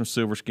still had some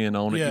silver skin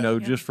on it, Yeah.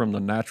 just from the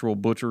natural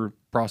butcher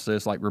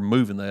process, like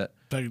removing that.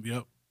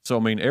 Yep. So, I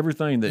mean,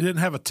 everything It that,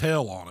 didn't have a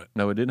tail on it.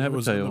 no, it didn't have It a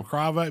was in a tail.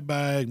 cryovac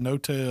bag, no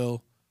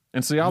tail.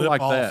 And see, I Lip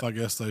like off, that. I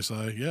guess they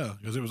say. Yeah,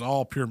 because it was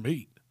all pure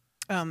meat.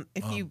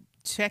 If you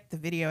check the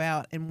video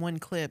out in one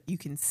clip, you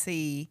can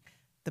see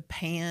the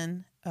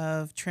pan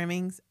of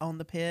trimmings on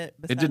the pit.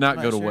 It did not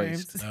go to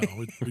mushrooms. waste.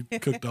 No, we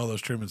cooked all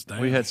those trimmings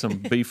down. We had some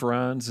beef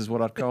rinds, is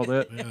what I'd call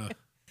that. yeah,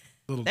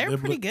 little They're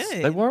pretty niblets.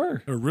 good. They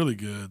were. They were really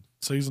good.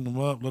 Seasoned them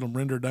up, let them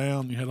render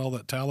down. You had all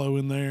that tallow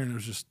in there, and it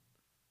was just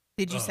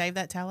Did you save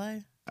that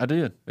tallow? I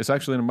did. It's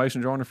actually in a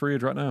mason jar in the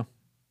fridge right now.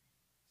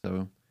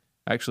 So,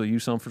 I actually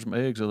used some for some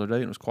eggs the other day,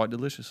 and it was quite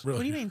delicious. really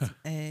What do you mean some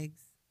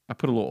eggs? I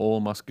put a little oil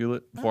in my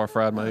skillet before I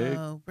fried my egg.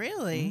 Oh,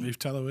 really? beef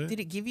tallow egg Did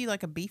it give you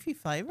like a beefy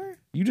flavor?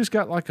 You just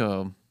got like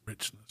a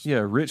richness.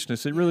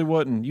 richness. It really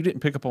wasn't. You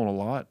didn't pick up on a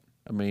lot.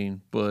 I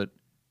mean, but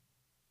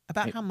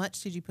About how much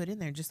did you put in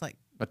there? Just like,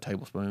 a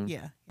tablespoon.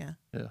 yeah.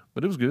 Yeah,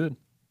 but it was good.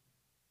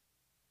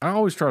 I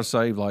always try to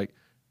save, like,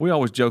 we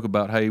always joke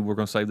about, hey, we're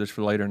going to save this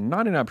for later. And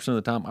 99% of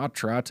the time, I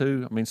try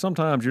to. I mean,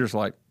 sometimes you're just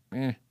like,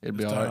 it'd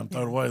be It's all time, right.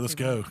 throw it away. Let's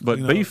go. But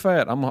You know? beef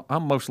fat,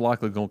 I'm most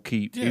likely going to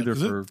keep yeah, either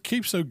 'cause for it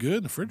keeps so good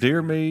in the fridge.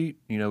 deer meat,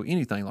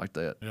 anything like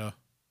that. Yeah,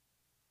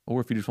 Or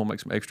if you just want to make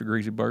some extra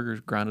greasy burgers,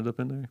 grind it up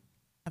in there.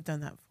 I've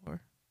done that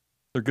before.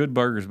 They're good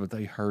burgers, but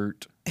they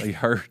hurt. They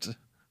hurt.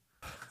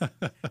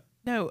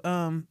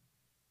 No,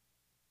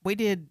 we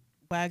did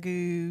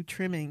Wagyu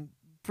trimming,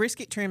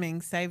 brisket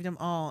trimming, saved them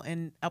all.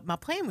 And my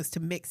plan was to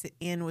mix it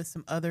in with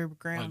some other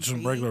ground like some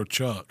beef. regular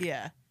chuck.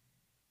 Yeah.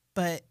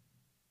 But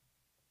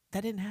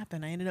that didn't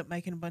happen. I ended up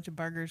making a bunch of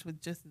burgers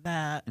with just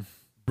that.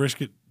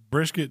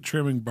 Brisket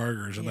trimming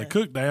burgers, and they Yeah.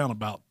 cook down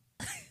about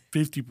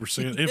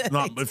 50%, if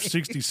not if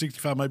 60,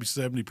 65, maybe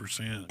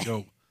 70%.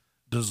 Go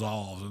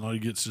dissolves, and all you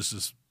get is just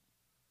this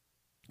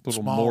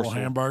Little small morsel.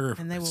 hamburger.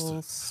 And they It's-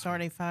 will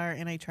start a fire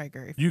in a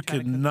Traeger. If You try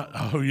to cook cannot.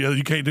 them. Oh yeah,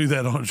 you can't do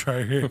that on a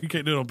Traeger. You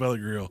can't do it on belly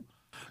grill.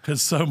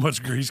 There's so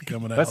much grease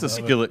coming out. That's a of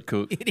it. skillet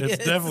cook. It It is.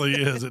 definitely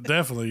is. It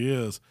definitely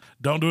is.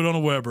 Don't do it on a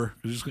Weber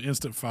because it's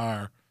instant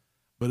fire.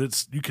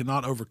 But you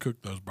cannot overcook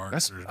those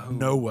burgers. That's- There's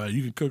no way.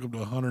 You can cook them to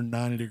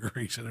 190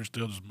 degrees and they're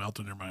still just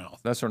melting in your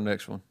mouth. That's our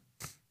next one.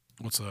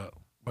 What's that?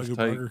 Let's Wagyu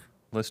take- burger?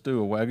 Let's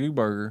do a Wagyu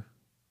burger,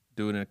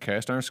 do it in a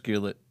cast iron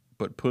skillet,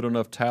 but put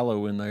enough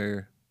tallow in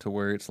there to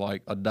where it's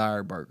like a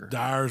Dyer burger,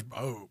 Dyer's.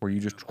 Oh, where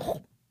you just.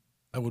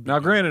 that would be Now,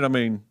 good. granted, I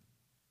mean,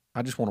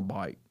 I just want a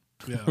bite.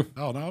 Yeah.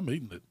 Oh, no, I'm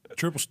eating it.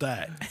 Triple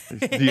stack.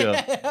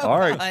 Yeah. All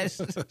right.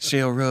 Gosh.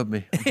 Shell rub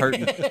me. I'm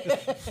hurting.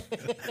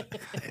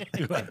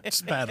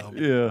 Spat on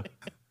me. Yeah.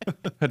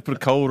 Had to put a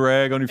cold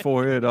rag on your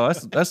forehead. Oh,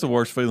 that's the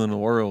worst feeling in the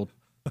world.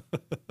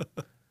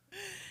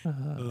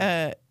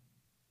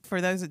 For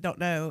those that don't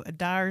know, a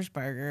Dyer's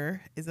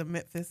burger is a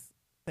Memphis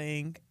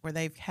thing where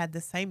they've had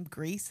the same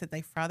grease that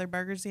they fry their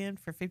burgers in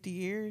for 50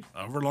 years.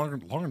 Over longer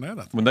than that, I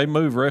think. When they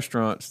move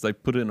restaurants, they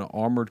put it in an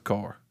armored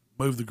car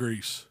Move the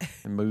grease.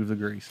 and move the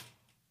grease.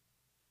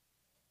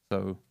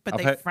 So, But I've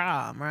they had-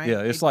 fry them, right?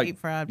 yeah, it's They like deep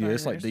fried yeah,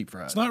 it's like burgers. deep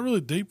fried. It's not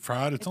really deep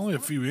fried. It's only a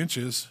few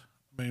inches.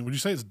 I mean, would you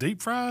say it's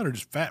deep fried or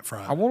just fat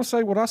fried? I want to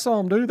say what I saw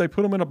them do. They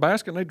put them in a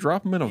basket and they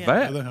drop them in a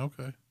vat.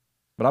 Okay.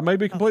 But I may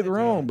be completely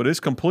wrong. But it's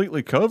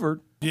completely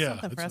covered. Yeah.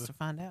 Something for us to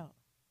find out.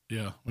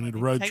 Yeah. We need a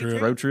road Take a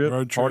trip. trip.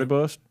 Road trip. Party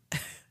bus.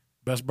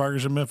 Best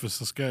burgers in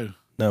Memphis. Let's go.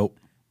 Nope.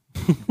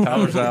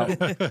 Tyler's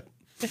out.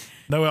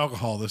 No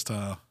alcohol this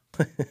time.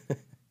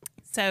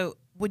 So,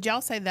 would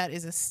y'all say that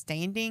is a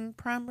standing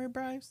prime rib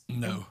roast?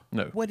 No.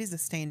 What is a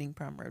standing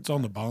prime rib? It's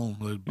on the bone.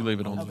 You leave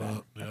it on the the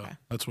top. Yeah. Okay.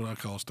 That's what I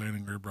call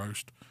standing rib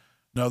roast.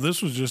 No,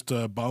 this was just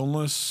a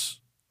boneless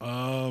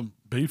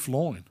beef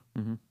loin.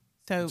 Mm-hmm.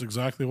 So, That's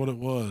exactly what it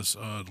was.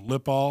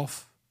 Lip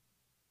off,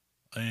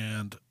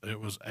 and it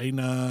was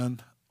A9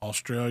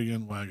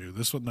 Australian Wagyu.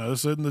 This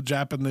isn't the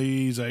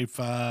Japanese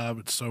A5.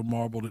 It's so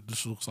marbled it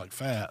just looks like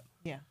fat.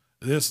 yeah.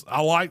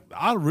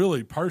 I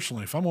really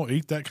personally, if I'm gonna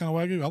eat that kind of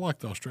Wagyu, I like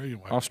the Australian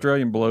Wagyu.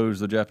 Australian blows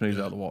the Japanese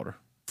out of the water.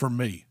 For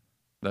me,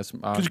 That's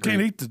because you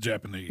can't eat the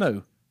Japanese.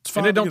 No, It's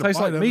and fine it to don't get a taste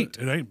bite like of meat.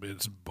 It ain't.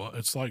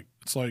 It's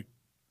like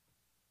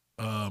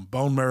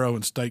bone marrow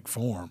in steak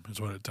form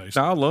is what it tastes.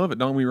 Now, I love it.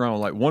 Don't get me wrong.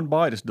 Like one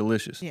bite is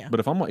delicious. Yeah. But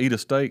if I'm gonna eat a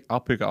steak, I'll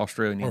pick an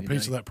Australian. Or a any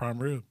piece day. of that prime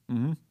rib.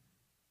 Mm-hmm.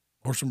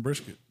 Or some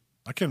brisket.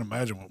 I can't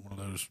imagine what one of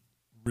those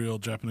real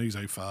Japanese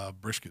A5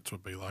 briskets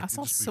would be like. I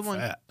saw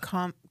someone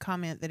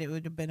comment that it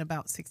would have been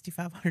about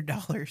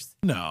 $6,500.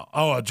 No.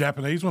 Oh, a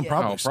Japanese one? Yeah.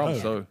 Probably, Probably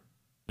so. so.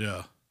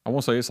 Yeah. I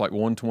want to say it's like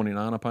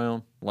 $129 a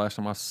pound. Last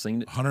time I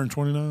seen it.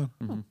 129?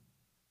 Mm-hmm.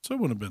 So it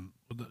would have been,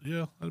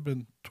 that'd have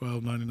been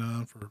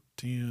 $12.99 for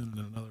 10 and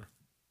then another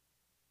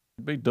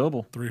It'd be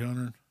double,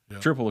 $300. Yeah.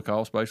 triple the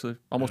cost, basically.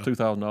 Almost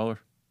 $2,000.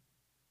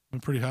 Been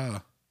pretty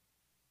high.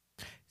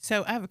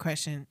 So, I have a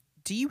question.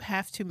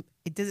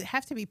 Does it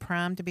have to be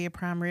prime to be a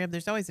prime rib?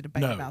 There's always a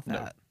debate No, about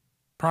that.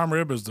 Prime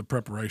rib is the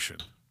preparation,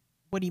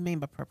 What do you mean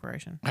by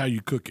preparation? how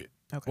you cook it.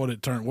 Okay.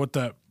 What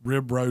that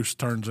rib roast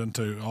turns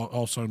into,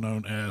 also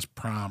known as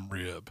prime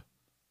rib.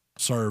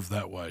 Served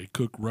that way,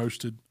 cooked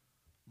roasted.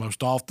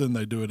 Most often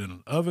they do it in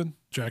an oven,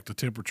 jack the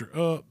temperature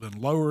up, then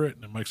lower it,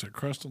 and it makes that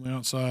crust on the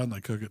outside, and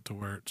they cook it to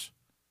where it's,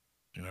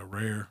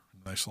 rare,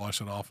 and they slice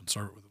it off and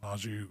serve it with an au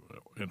jus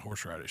and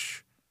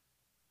horseradish.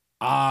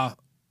 I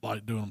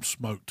like doing them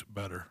smoked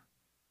better.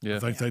 Yeah. I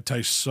think they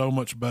taste so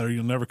much better.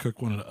 You'll never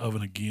cook one in the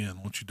oven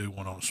again once you do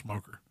one on a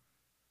smoker.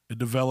 It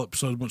develops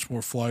so much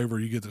more flavor.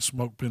 You get the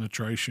smoke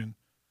penetration.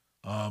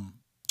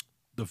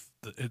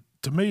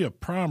 To me, a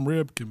prime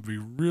rib can be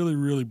really,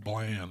 really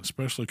bland,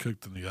 especially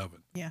cooked in the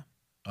oven. Yeah.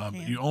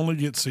 You only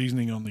get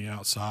seasoning on the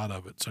outside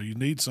of it, so you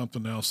need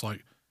something else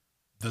like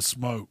the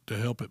smoke to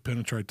help it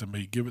penetrate the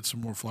meat, give it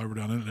some more flavor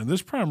down in it. And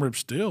this prime rib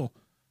still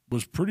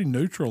was pretty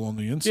neutral on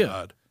the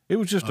inside. It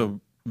was just a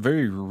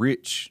very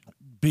rich,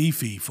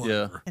 beefy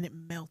flavor. And it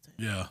melted.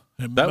 Yeah,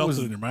 it That melted was-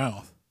 in your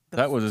mouth.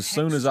 that was as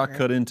soon as I texture.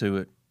 cut into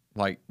it.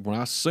 Like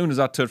as soon as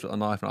I touched the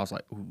knife, and I was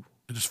like, "Ooh,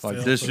 It just like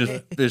felt this so just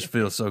good. this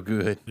feels so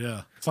good."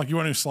 Yeah, it's like you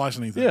weren't even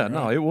slicing anything. Yeah, right?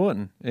 no, it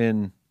wasn't.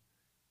 And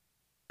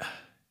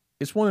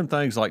it's one of them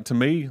things, like to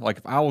me, like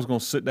if I was going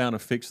to sit down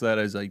and fix that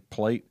as a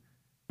plate,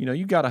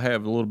 you got to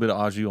have a little bit of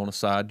au jus on the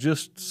side,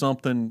 just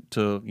something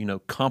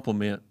to,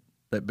 complement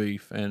that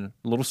beef. And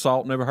a little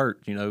salt never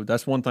hurt.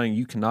 That's one thing,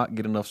 you cannot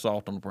get enough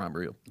salt on the prime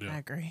rib. Yeah. I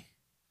agree.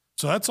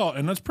 So that's all,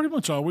 and that's pretty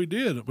much all we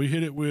did. We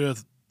hit it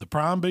with the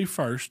prime beef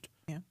first,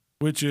 Yeah.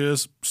 which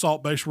is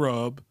salt-based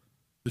rub.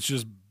 It's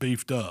just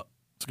beefed up.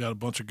 It's got a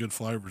bunch of good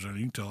flavors in it.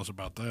 You can tell us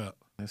about that.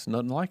 It's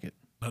nothing like it.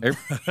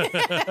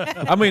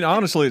 I mean,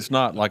 honestly, it's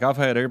not. Like I've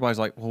had everybody's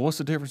like, well, what's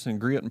the difference in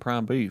grit and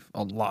prime beef?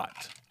 A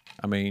lot.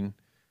 I mean,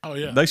 Oh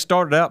yeah, they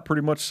started out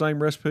pretty much the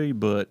same recipe,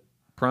 but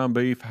prime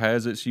beef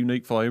has its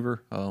unique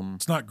flavor.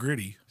 it's not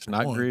gritty. It's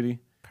not One, gritty,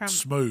 Prime,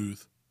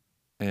 smooth.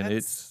 and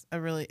that's I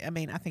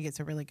think it's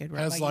a really good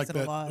rub. Has I like use it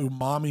that a lot.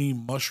 umami,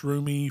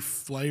 mushroomy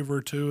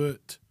flavor to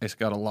it. it's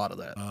got a lot of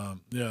that.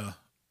 Yeah,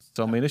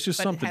 So I mean, it's just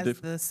But something it has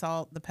different. the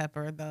salt, the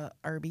pepper, the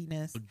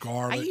herbiness. the I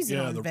garlic. use it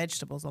yeah, on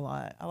vegetables a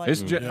lot. I like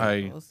It's it ju- on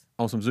hey, vegetables.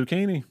 On some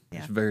zucchini, Yeah.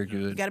 it's very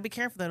You good. got to be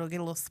careful that it'll get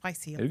a little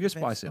spicy. It'll get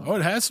spicy. Oh,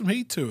 it has some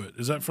heat to it.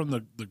 Is that from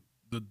the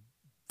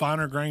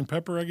finer grain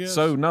pepper? I guess.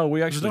 So no,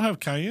 we It actually don't have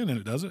cayenne in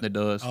it, does it? it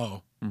does.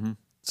 Oh,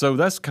 So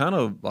that's kind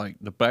of like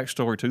the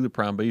backstory to the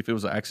prime beef. It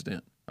was an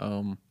accident.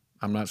 I'm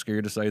not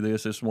scared to say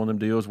this. It's one of them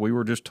deals. We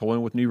were just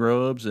toying with new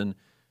rubs, and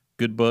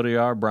good buddy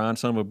our Brian,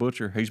 son of a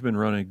butcher, he's been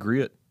running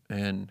grit,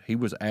 and he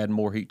was adding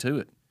more heat to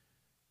it.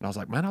 And I was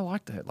like, man, I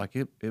like that. Like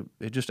it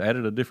just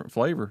added a different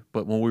flavor.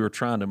 But when we were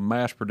trying to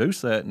mass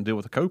produce that and deal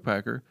with a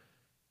co-packer,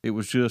 it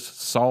was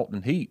just salt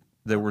and heat.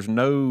 There was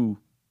no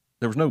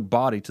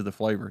body to the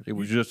flavor. It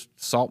was just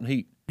salt and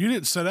heat. you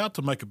didn't set out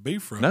to make a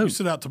beef rub. No. You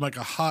set out to make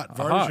a hot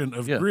Hot, version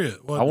of yeah. grit.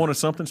 I wanted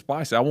something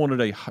spicy. I wanted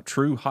a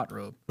true hot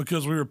rub.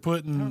 because we were I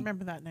putting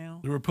remember that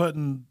now.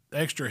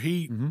 extra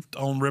heat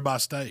on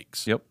ribeye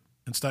steaks. Yep.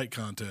 In steak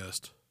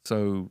contest.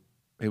 So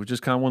it was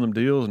just kind of one of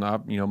them deals. And I,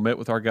 met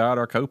with our guy,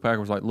 our co-packer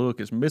was like, look,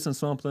 it's missing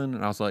something.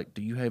 And I was like,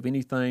 do you have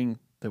anything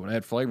that would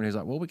add flavor? And he's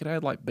like, well, we could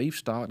add like beef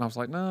stock. And I was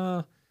like,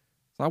 nah,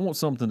 I want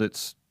something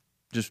that's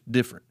just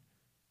different.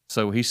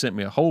 So he sent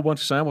me a whole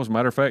bunch of samples.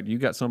 Matter of fact, you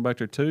got some back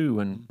there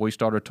too. And we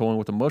started toying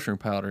with the mushroom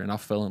powder, and I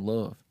fell in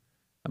love.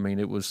 I mean,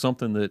 it was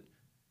something that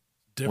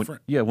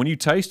Different. when you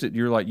taste it,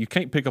 you're like, you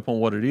can't pick up on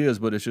what it is,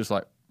 but it's just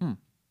like,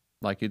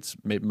 like it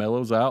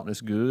mellows out and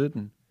it's good.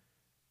 And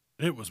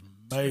it was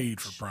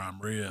made for prime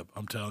rib.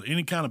 I'm telling you,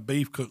 any kind of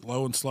beef cooked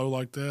low and slow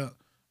like that,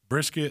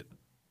 brisket,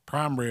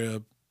 prime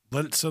rib,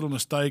 let it sit on the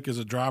steak as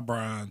a dry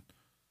brine.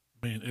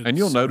 I mean, and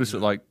you'll so notice good.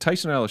 it, like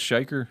tasting out of the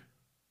shaker,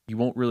 you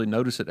won't really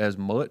notice it as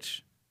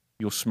much.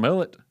 You'll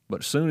smell it,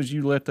 but as soon as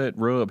you let that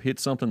rub hit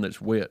something that's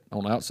wet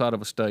on the outside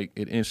of a steak,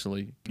 it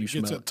instantly you It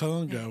smell gets it. that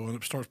tongue going.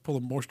 It starts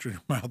pulling moisture in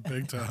your mouth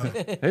big time.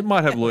 It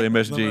might have a little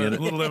MSG in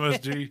it. Little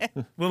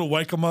MSG, little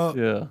wake 'em up.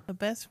 Yeah. The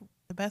best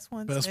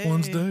ones. Best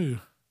ones do.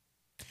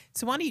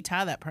 So why do you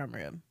tie that prime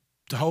rib?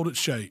 To hold its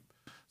shape.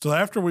 So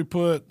after we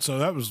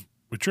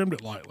trimmed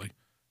it lightly,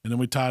 and then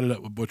we tied it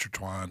up with butcher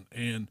twine.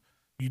 And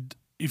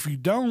if you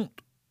don't,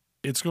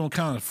 it's going to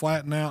kind of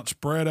flatten out,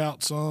 spread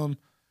out some,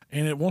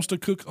 and it wants to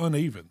cook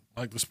uneven.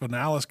 Like the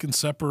spinalis can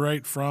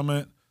separate from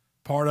it.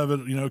 Part of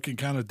it, can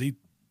kind of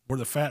where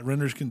the fat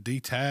renders can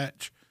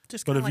detach.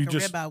 Just But kind of if like you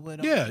a just- rib I would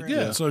on Yeah, the grill.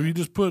 yeah. So if you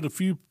just put a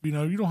few, you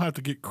don't have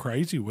to get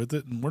crazy with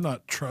it, and we're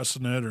not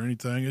trussing it or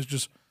anything. It's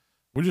just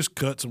we just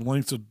cut some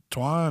lengths of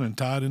twine and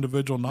tied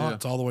individual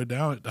knots all the way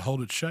down it to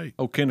hold its shape.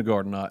 Oh,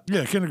 kindergarten knot.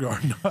 Yeah,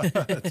 kindergarten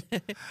knots.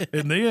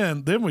 And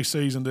then we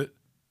seasoned it,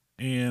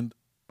 and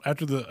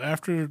after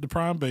the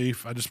prime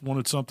beef, I just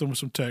wanted something with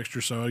some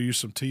texture, so I used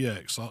some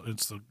TX.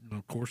 It's the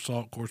coarse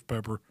salt, coarse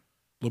pepper, a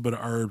little bit of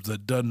herbs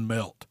that doesn't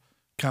melt,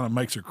 kind of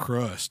makes a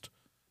crust.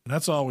 And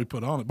that's all we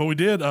put on it. But we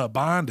did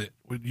bind it.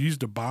 We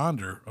used a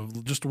binder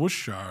of just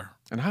Worcestershire.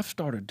 And I've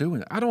started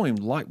doing it. I don't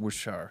even like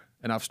Worcestershire,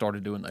 and I've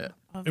started doing that.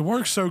 It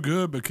works so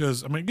good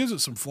because, it gives it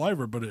some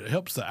flavor, but it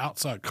helps the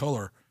outside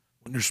color.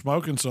 When you're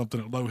smoking something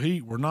at low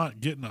heat, we're not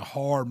getting a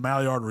hard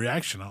Maillard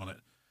reaction on it.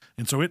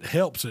 And so it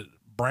helps it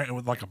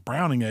with like a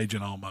browning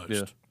agent almost.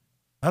 Yeah.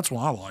 That's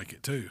why I like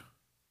it too.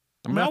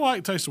 I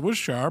like the taste of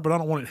Worcestershire, but I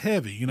don't want it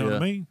heavy. You know what I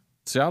mean?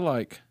 See, I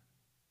like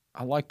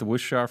the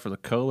Worcestershire for the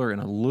color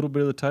and a little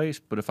bit of the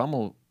taste, but if I'm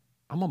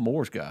a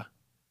Moors guy.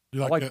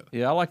 You like that?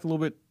 Yeah, I like it a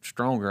little bit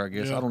stronger, I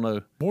guess. Yeah. I don't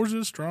know. Moors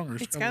is stronger.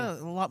 It's got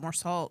a lot more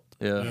salt.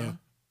 Yeah.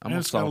 I'm And a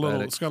it's got a salt little.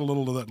 addict. It's got a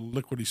little of that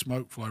liquidy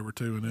smoke flavor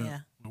too in it. Yeah.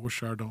 The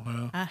Worcestershire don't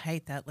have. I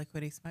hate that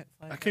liquidy smoke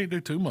flavor. I can't do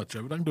too much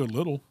of it. I can do a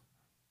little.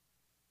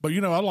 But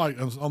I like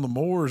on the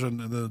Moors and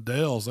the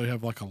Dells, they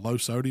have like a low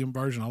sodium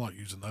version. I like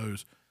using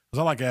those because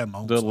I like adding my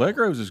own The salt.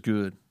 Allegros is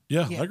good.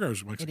 Yeah, Yeah,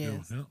 Allegros makes it it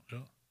good. is. Yeah.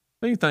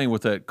 Anything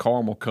with that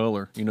caramel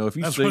color, if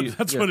you That's see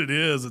what what it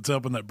is. It's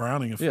helping that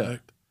browning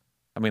effect.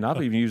 I mean,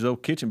 I've even used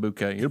old kitchen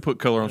bouquet. It'll put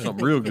color on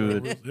something real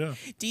good. Yeah.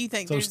 Do you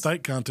think So there's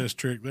steak contest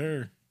trick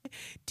there.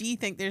 Do you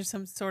think there's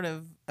some sort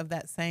of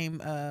that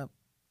same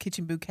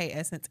kitchen bouquet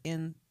essence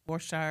in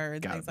Worcestershire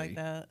and Gotta things like be.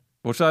 that?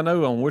 Which I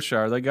know on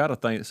Worcestershire, they got a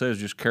thing that says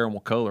just caramel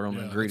color on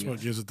the Yeah, that's ingredients.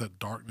 what gives it that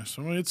darkness.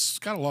 It's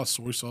got a lot of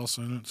soy sauce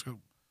in it. It's got,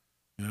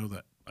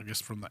 that I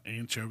guess from the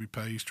anchovy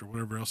paste or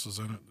whatever else is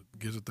in it that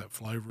gives it that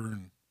flavor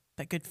and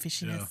That good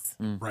fishiness.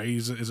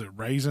 raisin. Is it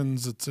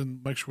raisins that's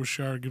in makes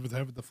Worcestershire give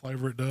it the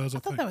flavor it does? I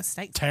thought that was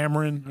steak.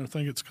 tamarind. I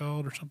think it's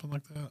called or something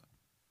like that.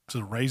 It's a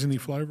raisiny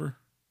flavor.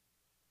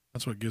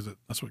 That's what gives it.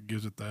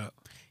 That.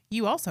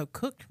 You also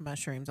cooked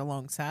mushrooms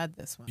alongside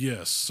this one.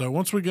 Yes. So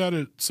once we got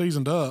it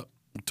seasoned up,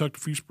 we tucked a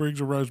few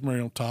sprigs of rosemary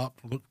on top.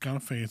 Looked kind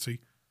of fancy.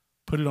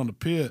 Put it on the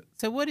pit.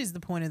 So what is the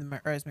point of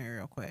the rosemary,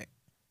 real quick?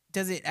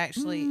 Does it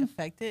actually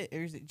affect it,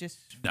 or is it just?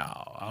 No,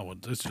 I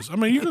would. It's just.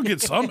 You can get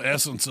some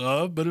essence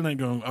of, but it ain't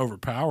going to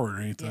overpower it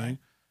or anything.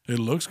 It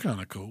looks kind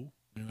of cool.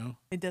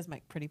 It does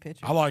make pretty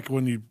pictures. I like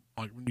when you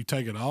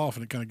take it off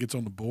and it kind of gets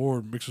on the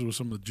board, mixes with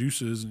some of the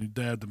juices, and you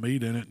dab the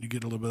meat in it, and you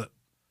get a little bit of that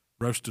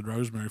roasted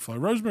rosemary flavor.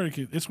 Rosemary,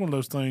 it's one of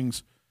those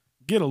things.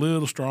 Get a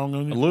little strong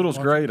on you. A little's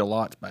great, a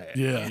lot's bad.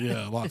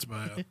 Yeah, lots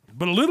bad.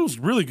 But a little's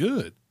really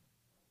good.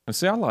 And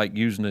see, I like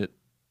using it,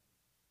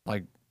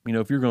 like,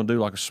 if you're going to do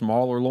like a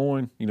smaller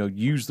loin,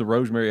 use the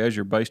rosemary as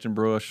your basting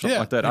brush, something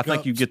like that. I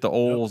think you get the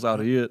oils out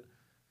of it.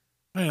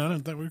 Man, I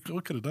didn't think we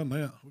could have done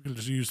that. We could have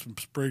just used some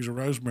sprigs of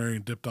rosemary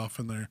and dipped off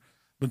in there.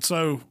 But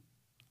so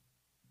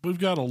we've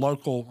got a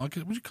local, would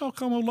you call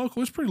Como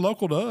local? It's pretty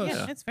local to us.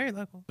 Yeah, it's very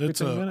local. It's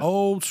 15 a minutes.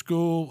 old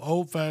school,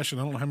 old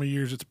fashioned. I don't know how many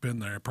years it's been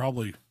there.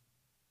 Probably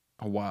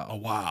A while. a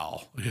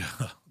while. Yeah,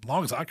 as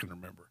long as I can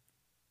remember.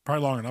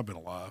 Probably longer than I've been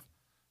alive.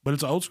 But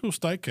it's an old school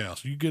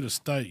steakhouse. You get a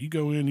steak. You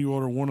go in, you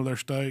order one of their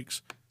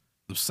steaks.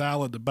 The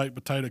salad, the baked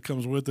potato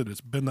comes with it.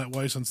 It's been that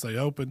way since they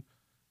opened.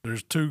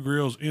 There's 2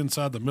 grills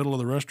inside the middle of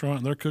the restaurant,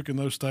 and they're cooking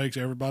those steaks.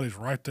 Everybody's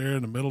right there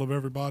in the middle of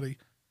everybody.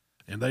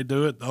 And they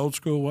do it the old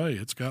school way.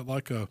 It's got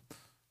like a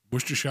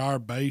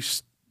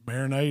Worcestershire-based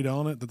marinade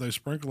on it that they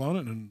sprinkle on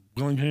it and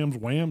Willingham's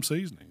Wham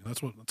seasoning.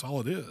 That's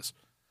all it is.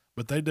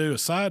 But they do a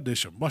side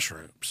dish of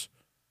mushrooms,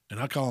 and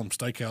I call them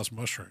steakhouse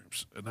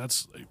mushrooms. And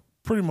that's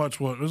pretty much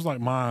what it was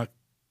like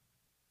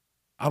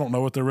I don't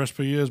know what their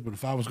recipe is, but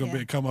if I was going to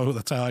be at Como,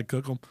 that's how I'd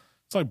cook them.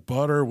 It's like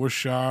butter,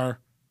 Worcestershire,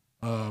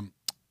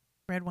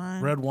 Red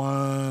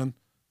wine.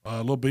 a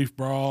little beef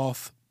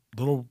broth,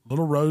 little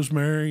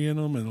rosemary in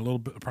them, and a little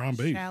bit of prime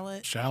beef,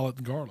 Shallot. shallot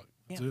and garlic.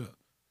 That's Yeah. it.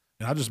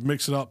 And I just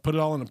mix it up, put it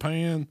all in a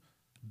pan,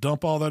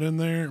 dump all that in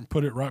there and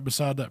put it right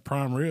beside that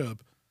prime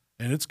rib,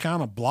 and it's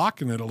kind of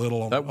blocking it a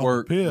little. That on the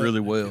worked pit. really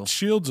well. It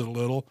shields it a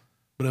little,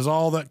 but as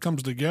all that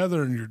comes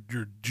together and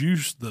your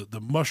juice, the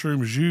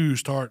mushroom jus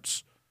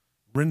starts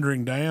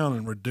rendering down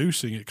and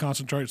reducing, it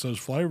concentrates those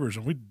flavors,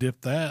 and we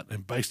dip that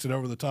and baste it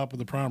over the top of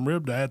the prime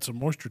rib to add some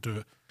moisture to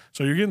it.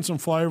 So you're getting some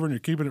flavor and you're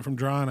keeping it from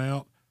drying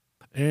out,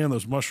 and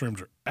those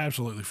mushrooms are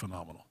absolutely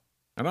phenomenal.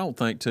 And I don't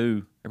think,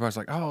 too, everybody's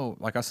like, oh,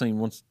 like I seen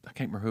once, I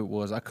can't remember who it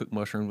was. I cooked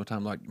mushrooms one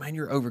time. Like, man,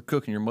 you're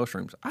overcooking your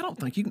mushrooms. I don't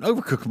think you can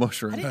overcook a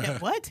mushroom. I didn't know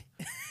what.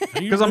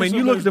 Because, I mean,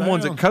 you look at the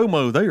ones at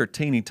Como, they are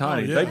teeny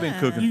tiny. yeah. They've been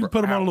cooking You for can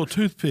put them on a hours. little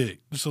toothpick,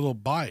 just a little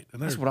bite.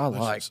 And That's what I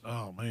like.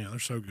 Oh, man, they're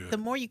so good. The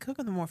more you cook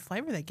them, the more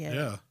flavor they get.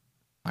 Yeah.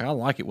 I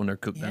like it when they're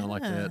cooked down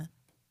like that.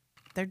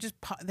 They're just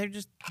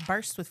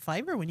burst with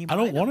flavor when you. I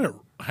don't bite 'em. want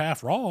it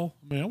half raw. I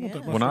mean, I want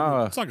that Yeah.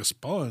 mushroom. It's like a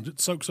sponge. It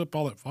soaks up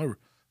all that flavor.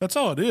 That's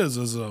all it is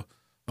a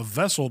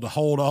vessel to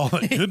hold all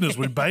that goodness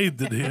we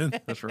bathed it in.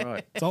 That's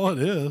right. That's all it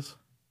is.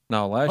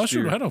 No, last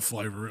Mushroom year had no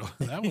flavor, really.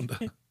 That one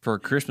does. for a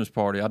Christmas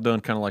party, I done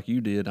kind of like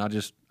you did. I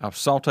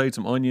sauteed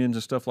some onions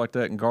and stuff like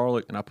that and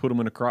garlic, and I put them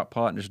in a crock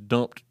pot and just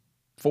dumped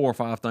 4 or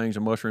 5 things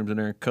of mushrooms in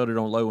there and cut it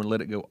on low and let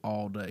it go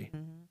all day.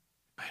 Man,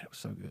 it was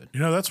so good.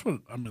 You know, that's what,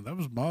 I mean, that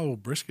was my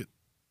old brisket.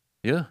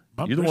 Yeah,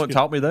 My you're the one that brisket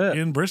taught me that.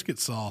 In brisket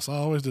sauce. I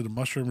always did a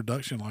mushroom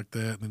reduction like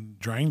that and then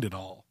drained it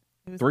all.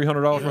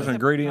 $300 worth of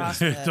ingredients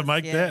to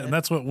make that, and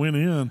that's what went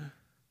in.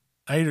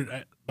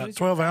 About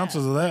 12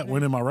 ounces of that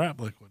went in my wrap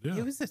liquid. Yeah,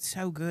 It was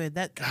so good.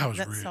 That God,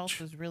 it was sauce rich.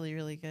 was really,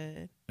 really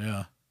good.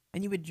 Yeah.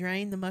 And you would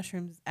drain the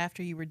mushrooms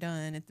after you were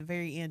done at the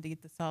very end to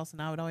get the sauce.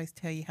 And I would always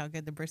tell you how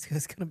good the brisket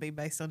was going to be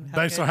based on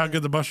how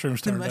good the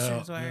mushrooms the turned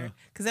mushrooms out. were.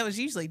 Because that was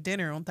usually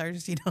dinner on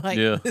Thursday night.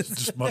 Yeah.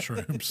 Just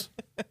mushrooms.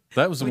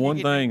 That was the When you one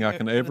get thing I into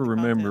can it with ever the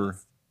remember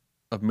contents.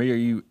 of me or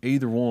you,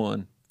 either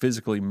one,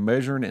 physically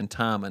measuring and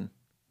timing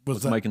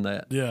was that- making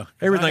that. Yeah.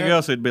 Everything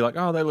else, it'd be like,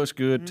 oh, that looks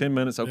good. 10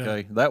 minutes,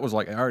 okay. That was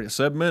like, all right,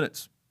 7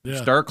 minutes.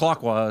 Yeah. Stir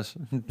clockwise.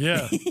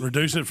 Yeah.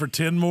 Reduce it for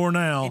 10 more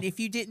now. And if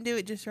you didn't do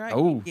it just right,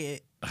 Oh. you'd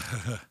get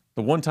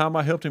The one time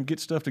I helped him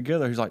get stuff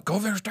together, he's like, go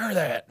over there and stir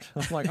that.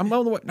 I'm like, I'm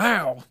on the way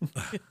now.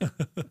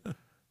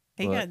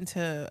 He But- got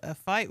into a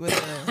fight with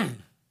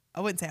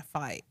I wouldn't say a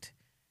fight.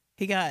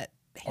 He got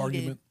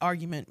heated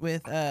argument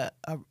with a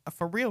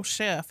for real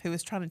chef who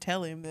was trying to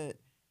tell him that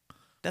I'm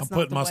that's not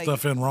putting the my way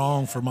stuff in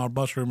wrong for my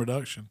mushroom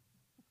reduction.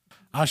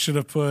 I should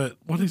have put,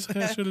 what did he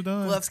say I should have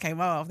done? gloves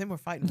came off. Then we're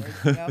fighting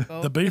words.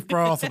 The beef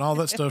broth and all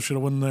that stuff should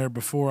have went in there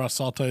before I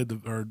sauteed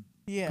put the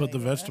yeah.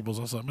 vegetables.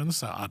 I was like, man, this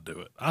is how I do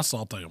it. I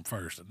saute them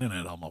first and then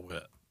add all my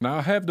wet. Now,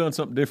 I have done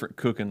something different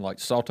cooking, like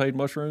sauteed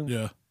mushrooms,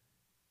 Yeah.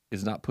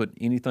 is not putting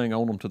anything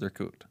on them till they're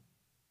cooked.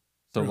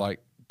 So, Really? like,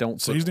 don't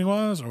put Seasoning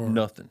wise or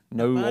nothing.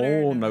 No butter,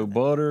 oil, no no nothing.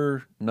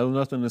 butter, no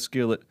nothing in the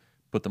skillet.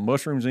 Put the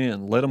mushrooms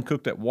in, let them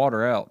cook that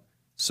water out.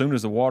 As soon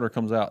as the water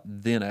comes out,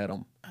 then add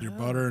them. your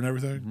butter and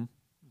everything? Mm-hmm.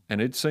 And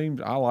it seems,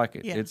 I like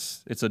it. Yeah.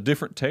 It's a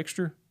different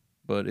texture,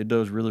 but it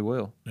does really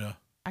well. Yeah.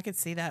 I could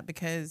see that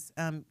because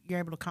you're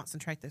able to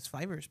concentrate those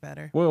flavors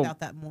better Well,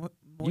 without that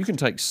You can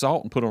take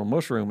salt and put on a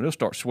mushroom, and it'll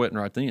start sweating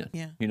right then.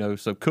 Yeah. You know,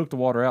 so cook the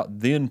water out,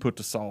 then put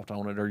the salt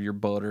on it, or your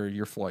butter, or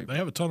your flavor. They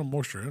have a ton of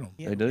moisture in them.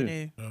 Yeah, they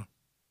do.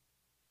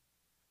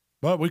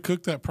 But we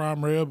cooked that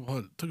prime rib.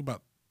 It took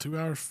about 2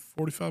 hours,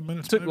 45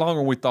 minutes. It took maybe? longer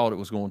than we thought it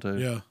was going to.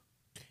 Yeah.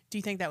 Do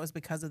you think that was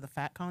because of the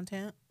fat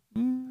content?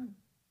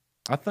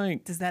 I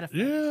think Does that affect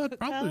Yeah, cook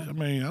probably. time? I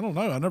mean, I don't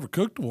know. I never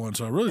cooked one,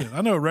 so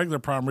I know a regular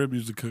prime rib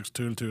usually cooks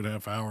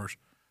 2.5 hours.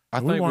 I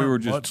We think we weren't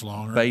were much just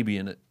longer.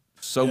 babying it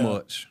so Yeah.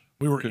 much.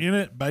 We were in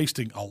it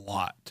basting a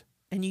lot.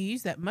 And you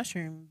use that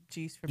mushroom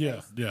juice for Yeah,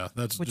 base. yeah.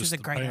 That's Which just is a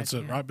the great pan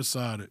set idea. right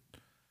beside it.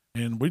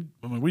 And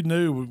we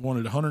knew we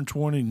wanted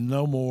 120,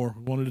 no more.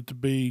 We wanted it to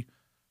be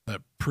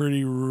that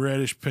pretty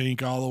reddish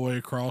pink all the way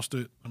across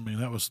it. I mean,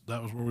 that was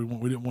where we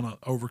want. We didn't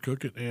want to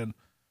overcook it. And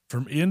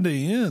from end to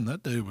end,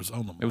 that dude was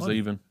on the money. It was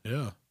even.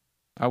 Yeah.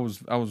 I was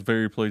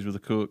very pleased with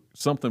the cook.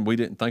 Something we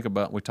didn't think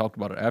about, and we talked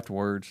about it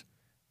afterwards,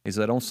 is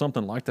that on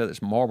something like that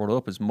that's marbled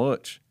up as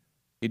much,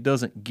 it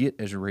doesn't get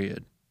as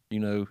red.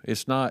 You know,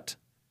 it's not.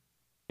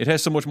 It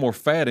has so much more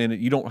fat in it.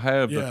 You don't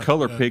have the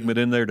color pigment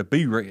in there to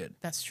be red.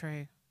 That's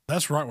true.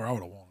 That's right where I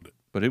would have wanted it.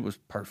 But it was I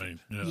perfect.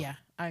 mean, Yeah,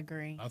 I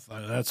agree. I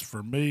think that's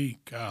for me.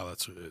 God,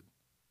 that's it.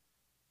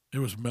 It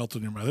was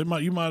melting in your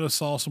mouth. You might have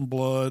saw some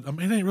blood. I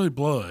mean, it ain't really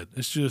blood.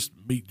 It's just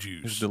meat It's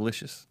juice.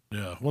 delicious.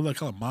 Yeah. What do they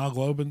call it?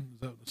 Myoglobin?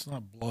 It's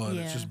not blood.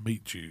 It's Yeah. just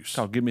meat juice.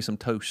 Oh, give me some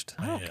toast.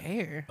 I don't Man.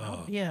 care.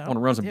 Oh. Yeah. I want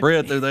to run some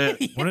bread through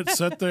that. When it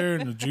sat there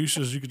and the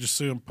juices, you could just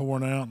see them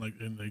pouring out,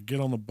 and they get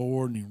on the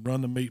board, and you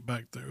run the meat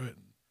back through it.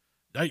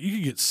 You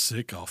could get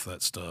sick off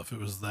that stuff. It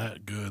was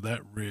that good,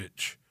 that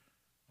rich.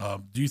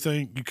 Do you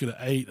think you could have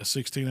ate a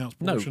 16-ounce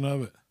No. portion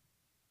of it?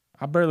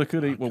 I barely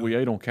could eat what we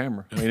ate on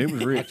camera. I mean, it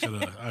was rich.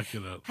 I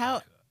could have.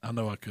 How I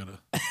know I could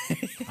have.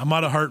 I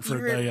might have hurt for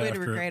You a day would after.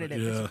 have regretted it,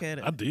 but you yeah,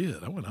 could've. I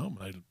did. I went home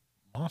and ate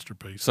a monster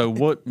piece. So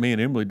what me and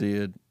Emily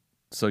did,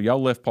 so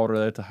y'all left part of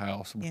that at the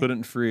house. We Yeah. put it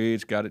in the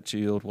fridge, got it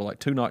chilled. Well, like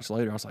 2 nights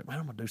later, I was like, man,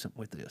 I'm going to do something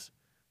with this.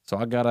 So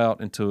I got out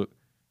and took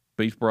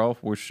beef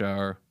broth,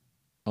 Worcestershire,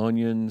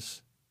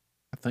 onions.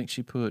 I think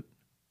she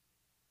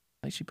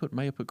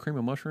may have put cream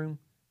of mushroom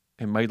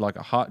and made like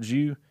a hot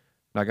jus.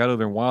 And I got over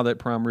there, and while that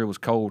prime rib was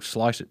cold,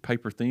 sliced it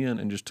paper thin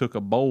and just took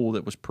a bowl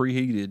that was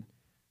preheated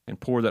and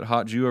poured that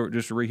hot jus over it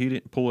just to reheat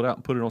it and pull it out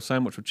and put it on a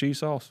sandwich with cheese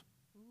sauce.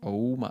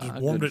 Oh, my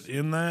Just warmed goodness. it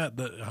in that.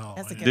 Oh,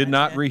 That's a man. good Did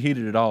not idea. reheat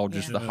it at all.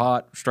 Just Yeah. the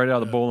hot, straight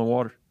out of the boiling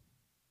water.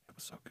 It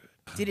was so good.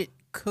 Did it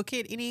cook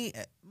it any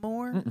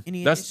more?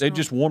 Any They additional?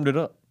 just warmed it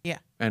up. Yeah.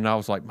 And I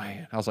was like,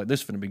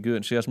 this is finna be good.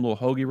 And she had some little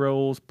hoagie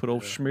rolls, put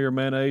old smear of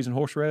mayonnaise and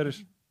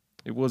horseradish.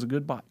 It was a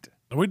good bite.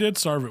 And we did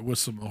serve it with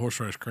some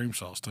horseradish cream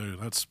sauce too.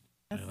 That's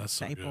a so good.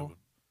 staple. But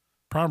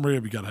prime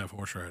rib, you got to have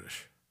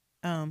horseradish.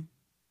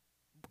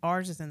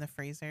 Ours is in the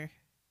freezer.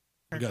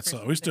 We got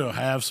some. We still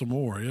have some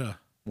more. Yeah.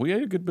 We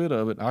ate a good bit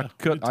of it. I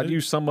too.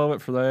 used some of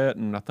it for that,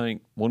 and I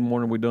think one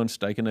morning we done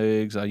steak and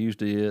eggs. I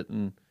used it,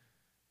 and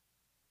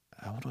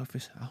I don't know if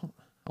it's. I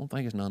don't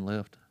think it's none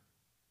left.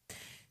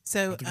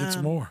 So Have to get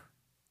some more.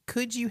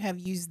 could you have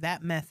used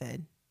that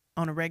method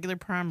on a regular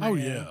prime rib? Oh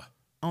yeah.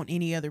 On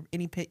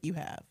any pit you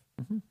have.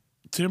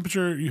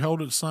 Temperature, you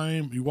hold it the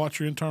same. You watch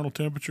your internal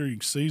temperature. You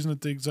can season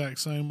it the exact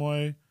same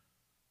way.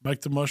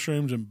 Make the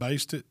mushrooms and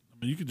baste it. I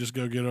mean, you could just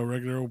go get a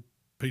regular old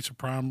piece of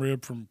prime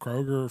rib from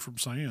Kroger or from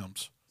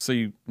Sam's.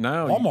 See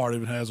now, Walmart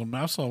even has them.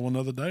 I saw one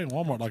the other day in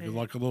Walmart,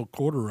 like a little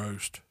quarter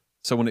roast.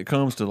 so when it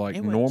comes to like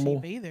It wasn't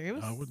normal, cheap either. It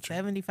was No, it wasn't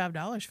cheap.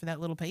 $75 for that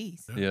little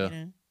piece. Yeah. You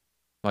know?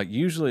 like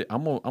usually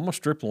I'm a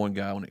strip loin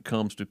guy when it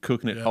comes to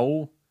cooking it Yeah.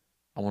 whole.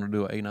 I want to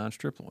do an A9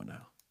 strip loin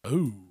now.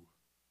 Ooh.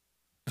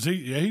 Is he?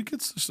 Yeah, he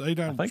gets the I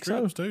A9 think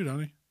strips too, don't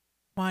he?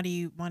 Why do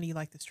you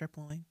like the strip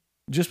loin?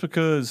 Just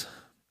because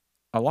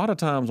a lot of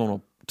times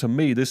to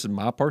me, this is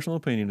my personal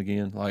opinion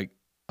again, like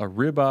a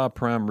ribeye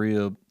prime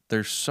rib,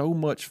 there's so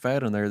much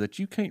fat in there that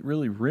you can't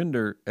really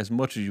render as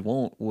much as you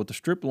want. With the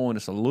strip loin,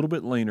 it's a little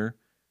bit leaner,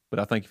 but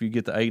I think if you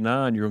get the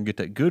A9, you're going to get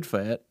that good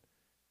fat,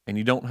 and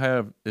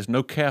there's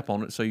no cap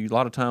on it. So a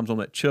lot of times on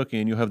that chuck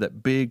end, you'll have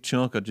that big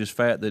chunk of just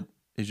fat that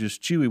is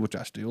just chewy, which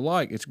I still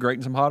like. It's great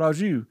in some hot au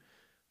jus,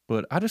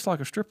 but I just like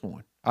a strip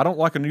loin. I don't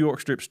like a New York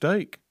strip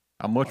steak.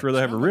 I much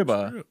rather have a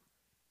ribeye. Strip.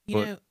 You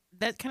But- know,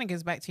 that kind of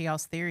goes back to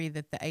y'all's theory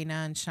that the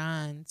A9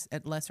 shines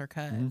at lesser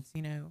cuts,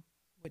 you know.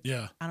 Which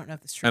Yeah. I don't know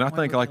if the strip And I loin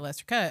think, would be like- a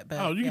lesser cut, but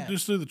Oh, you yeah. can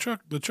just do the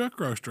chuck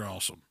roaster.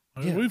 Awesome. I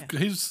mean,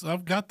 Yeah.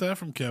 I've got that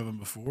from Kevin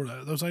before.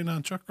 Those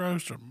A9 chuck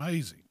roasts are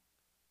amazing.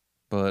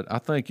 But I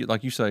think,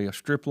 like you say, a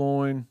strip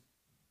loin,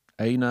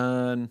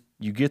 A9,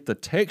 you get the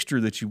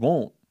texture that you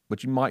want,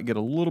 but you might get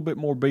a little bit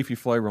more beefy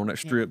flavor on that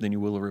strip than you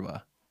will a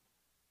ribeye.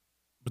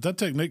 But that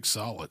technique's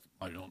solid.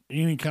 Like on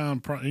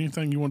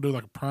anything you want to do,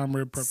 like a prime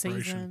rib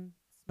preparation. Season,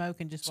 smoke,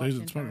 and just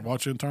Season, smoke,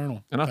 watch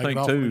internal. And I Take it think,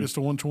 off when too- it gets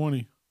to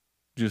 120.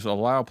 Just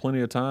allow plenty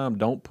of time.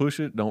 Don't push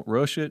it. Don't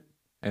rush it,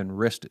 and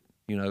rest it.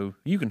 You know,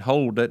 you can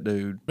hold that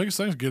dude. Biggest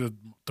thing is get a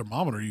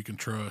thermometer you can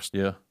trust.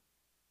 Yeah.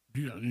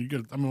 You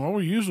get. I mean, what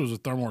we used was a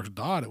Thermworks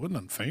Dot. It wasn't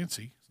nothing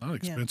fancy. It's not an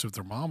expensive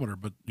thermometer,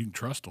 but you can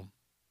trust them.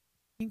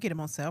 You can get them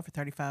on sale for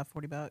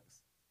 $35-$40.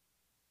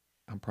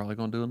 I'm probably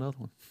going to do another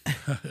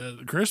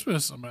one.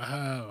 Christmas, I mean,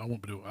 I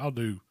won't do. I'll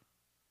do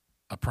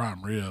a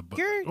prime rib, but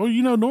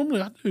You're-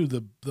 normally I do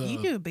the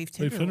you do a beef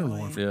beef tenderloin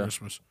tenderloin. for Yeah.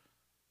 Christmas.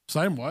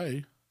 Same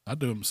way. I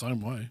do them the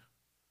same way.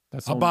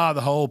 That's I on- buy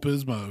the whole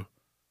Pismo,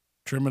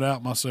 trim it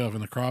out myself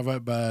in the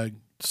cravat bag,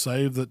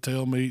 save the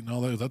tail meat and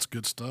all that. That's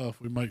good stuff.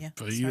 We make Yeah,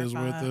 fajitas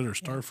stir with fry, it or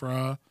stir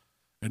fry,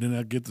 and then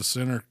I get the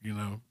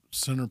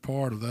center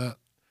part of that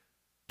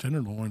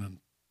tenderloin and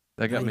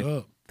That got do it me.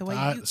 up. The way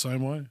Tie it you- the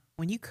same way.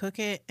 When you cook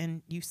it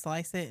and you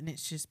slice it, and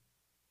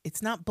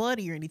it's not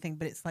bloody or anything,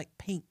 but it's like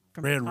pink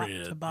from Red, top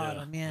red, to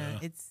bottom. yeah. Yeah,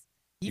 it's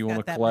You got want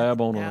to that collab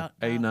method on a out,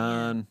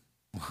 A9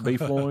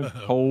 beef loin,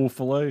 whole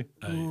filet?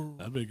 Hey, Ooh.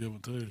 that'd be a good one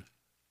too.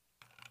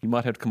 You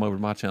might have to come over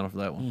to my channel for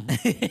that one.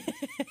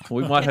 Mm-hmm.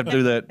 We might have to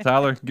do that.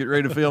 Tyler, get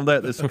ready to film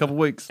that this couple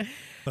weeks.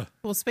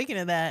 Well, speaking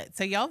of that,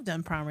 so y'all have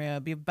done prime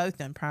rib. You've both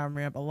done prime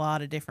rib a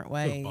lot of different A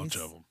ways. bunch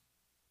of them.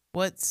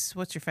 What's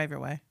your favorite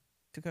way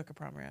to cook a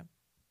prime rib?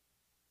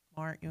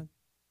 Mark, you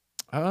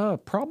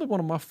Probably one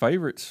of my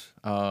favorites.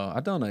 I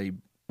done a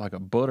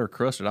butter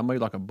crusted. I made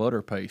like a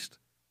butter paste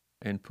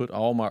and put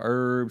all my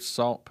herbs,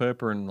 salt,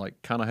 pepper, and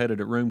like kind of had it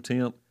at room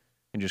temp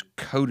and just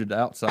coated the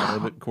outside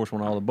of it. Of course,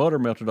 when all the butter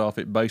melted off,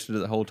 it basted it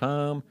the whole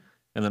time,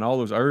 and then all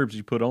those herbs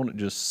you put on it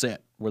just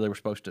set where they were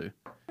supposed to,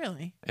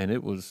 really? and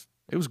it was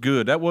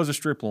good. That was a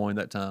strip loin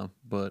that time,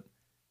 but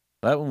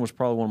that one was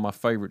probably one of my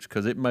favorites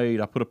because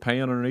I put a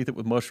pan underneath it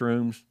with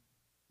mushrooms.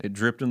 It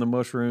dripped in the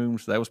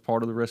mushrooms. That was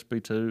part of the recipe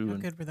too. How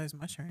and good were those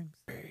mushrooms?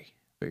 very,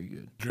 very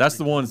good. That's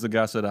the ones the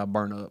guy said I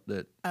burn up.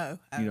 That Oh,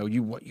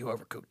 you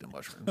overcooked the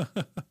mushrooms.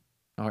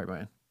 All right,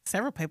 man.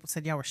 several people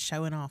said y'all were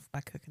showing off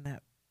by cooking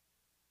that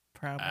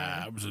prime rib.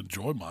 I was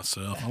enjoying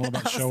myself. I don't know I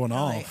about was showing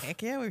like, off.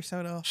 Heck yeah, we were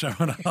showing off. Showing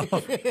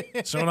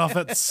off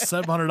that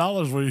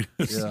 $700 we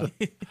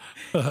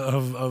Yeah.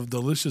 of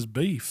delicious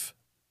beef.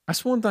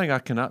 That's one thing I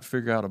cannot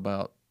figure out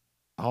about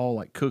all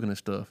like cooking and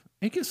stuff.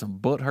 It gets some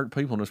butthurt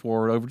people in this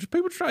world over just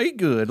people trying to eat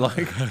good.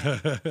 Like,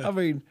 I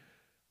mean,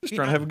 just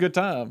trying to have a good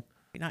time.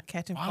 You're not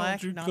catching Why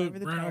flack. don't you You're not cook over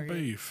the ground target.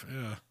 beef?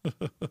 Yeah.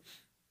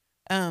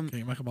 Um,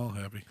 Can't make them all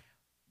happy.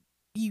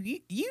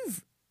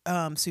 you've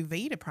sous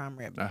vide a prime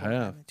rib I before,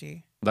 have. haven't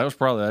you?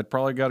 I'd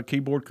probably got a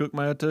keyboard cook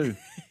mad too.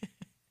 How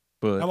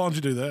But long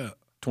did you do that?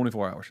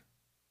 24 hours.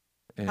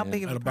 How And-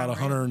 big of At a about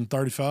prime rib?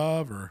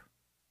 135 or?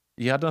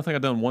 Yeah, I think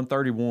I've done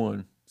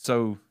 131.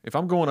 So if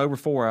I'm going over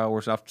 4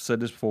 hours, I've said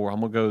this before, I'm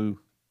going to go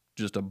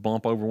just a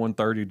bump over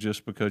 130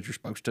 just because you're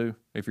supposed to.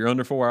 If you're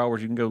under 4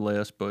 hours, you can go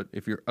less. But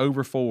if you're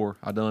over 4,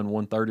 I done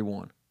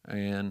 131.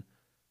 And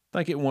I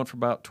think it went for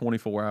about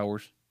 24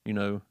 hours,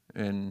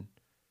 and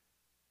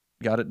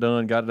got it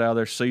done, got it out of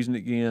there, seasoned it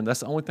again. That's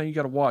the only thing you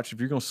got to watch. If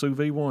you're going to sous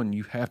vide one,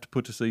 you have to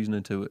put the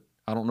seasoning to it.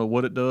 I don't know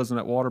what it does in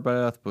that water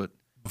bath, but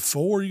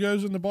Before you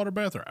goes in the water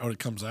bath or when it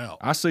comes out?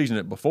 I season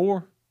it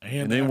before.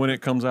 And then after? when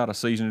it comes out, I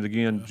season it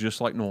again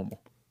just like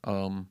normal.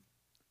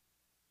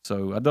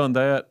 So I done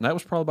that, and that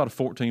was probably about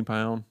a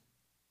 14-pound.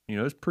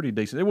 It's pretty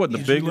decent. It wasn't the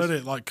Did you biggest. let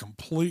it like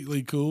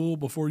completely cool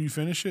before you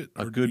finish it?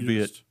 A Or good you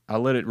bit. just- I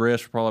let it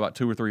rest for probably about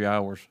 2 or 3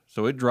 hours.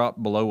 So it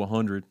dropped below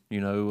 100,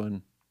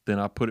 and then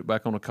I put it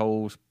back on the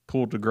coals,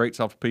 pulled the grates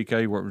off the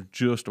PK where it was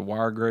just a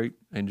wire grate,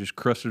 and just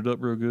crusted it up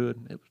real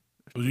good. It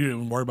So you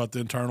didn't worry about the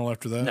internal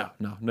after that?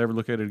 no, never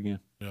look at it again.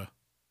 Yeah.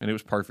 And it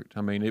was perfect.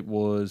 I mean, it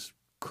was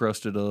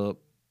crusted up,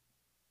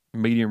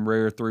 medium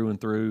rare through and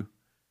through.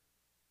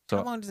 How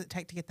So long does it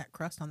take to get that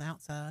crust on the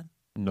outside?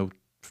 no,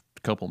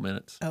 couple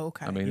minutes. Oh,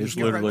 okay. I mean, You it's just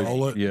gotta literally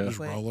roll it, yeah. just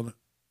rolling it.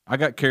 I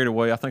got carried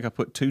away. I think I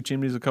put 2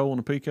 chimneys of coal in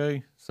the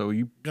PK, so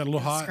Got a little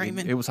hot.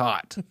 Screaming. it was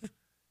hot.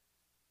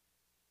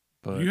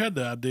 But You had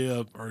the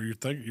idea, or you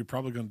think you're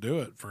probably going to do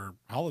it for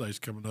holidays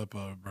coming up,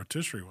 a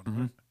rotisserie one.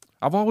 Right?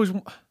 I've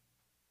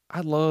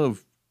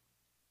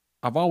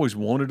always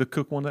wanted to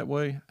cook one that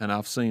way, and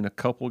I've seen a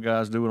couple of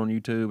guys do it on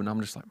YouTube, and I'm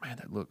just like, man,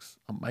 that looks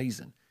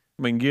amazing.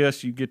 I mean,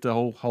 yes, you get the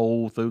whole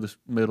hole through the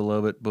middle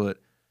of it, but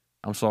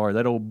I'm sorry,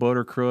 that old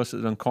butter crust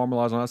that done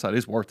caramelized on the outside,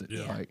 it's worth it.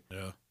 Yeah. Like,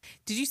 Yeah.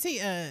 Did you see?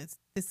 This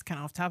is kind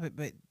of off topic,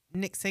 but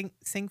Nick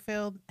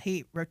Singfield,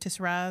 he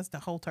rotisserized a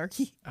whole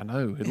turkey. I know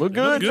it looked It looked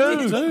good, good,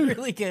 too. too.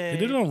 Really good. He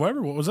did it on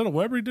Weber. What was that, a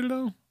Weber he did it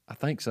on? I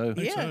think so. I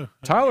think Yeah. so.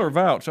 Tyler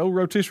vouched old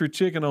rotisserie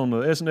chicken on the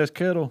S&S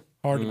kettle.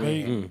 Hard to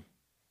beat. Mm.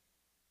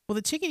 Well,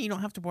 the chicken, you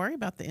don't have to worry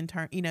about the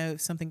internal,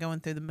 something going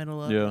through the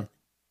middle of Yeah. it.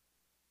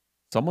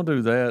 So I'm gonna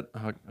do that.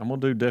 I'm gonna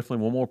do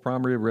definitely one more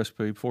prime rib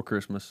recipe before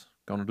Christmas.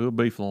 Gonna do a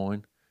beef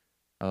loin.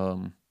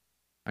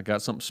 I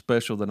got something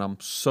special that I'm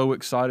so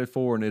excited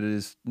for, and it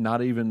is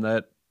not even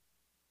that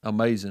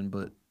amazing,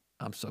 but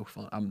I'm so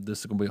fun. This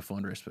is gonna be a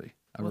fun recipe.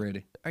 I'm Well-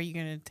 ready. Are you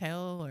going to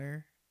tell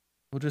or?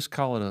 We'll just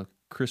call it a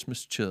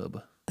Christmas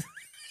chub.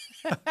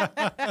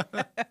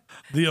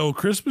 The old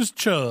Christmas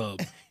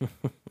chub.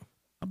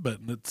 I'm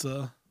betting it's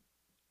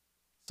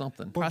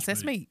Something.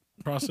 Processed meat.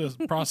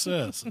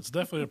 process. It's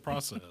definitely a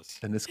process.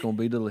 And it's gonna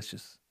be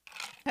delicious.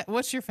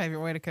 What's your favorite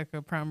way to cook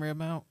a prime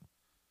rib out?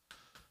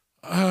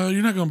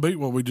 You're not gonna beat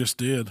what we just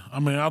did. I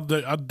mean,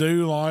 I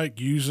do like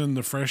using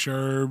the fresh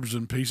herbs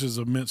and pieces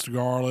of minced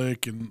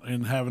garlic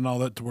and having all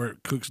that to where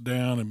it cooks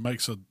down and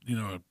makes a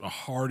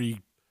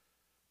hearty,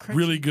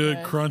 really good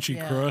crunchy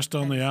Yeah, crust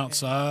on that the is good.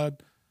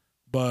 outside.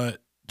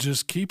 But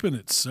just keeping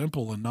it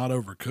simple and not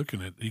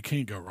overcooking it, you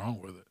can't go wrong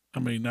with it. I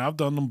mean, I've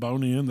done them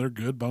bone in; they're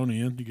good bone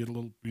in. You get a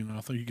little,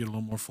 I think you get a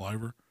little more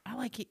flavor I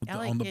like it.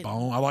 on the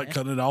bone. I like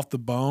cutting it off the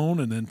bone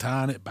and then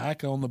tying it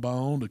back on the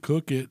bone to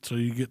cook it, so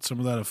you get some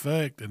of that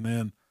effect, and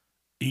then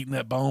eating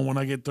that bone when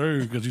I get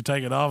through, because you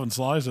take it off and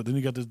slice it, then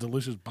you got this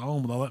delicious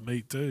bone with all that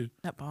meat too.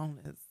 That bone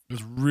is.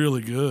 It's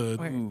really good.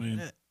 Where I mean,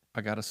 is it?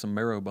 I got us some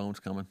marrow bones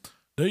coming.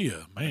 do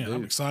you, man? do.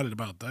 I'm excited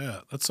about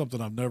that. That's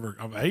something I've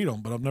ate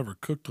them, but I've never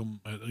cooked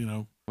them.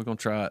 We're gonna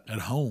try it. At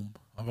home.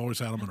 I've always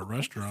had them in a I don't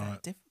think it's that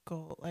restaurant.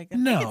 difficult. Like I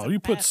think No, it's a you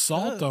put fast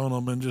salt cook. on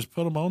them and just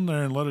put them on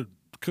there and let it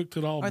cook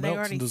till it all Are they melts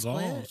already and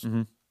dissolves. split?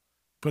 Mhm.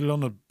 Put it on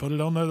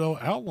that old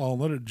outlaw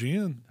and let it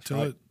gin till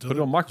right. it till Put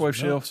it on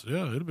microwave melts.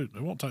 Yeah,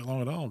 it won't take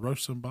long at all.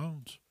 Roast some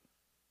bones.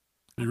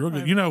 Be real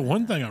good. Microwave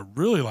One that. thing I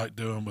really like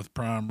doing with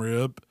prime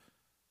rib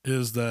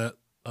is that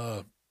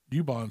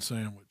U-Bond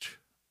sandwich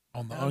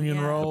on the Oh, onion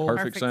yeah. roll. The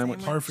perfect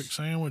sandwich. Perfect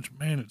sandwich.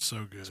 Man, it's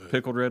so good.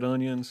 Pickled red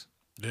onions.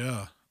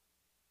 Yeah.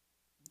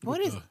 What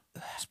With is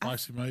the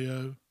spicy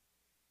mayo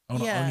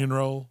on Yeah. an onion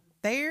roll?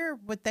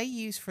 what they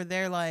use for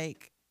their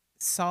like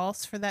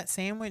sauce for that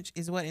sandwich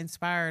is what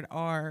inspired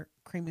our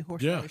creamy Yeah,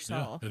 horseradish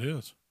yeah, sauce. it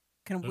is.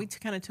 We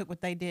kind of took what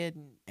they did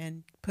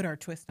and put our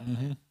twist on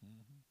Mm-hmm. it.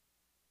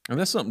 And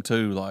that's something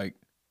too, like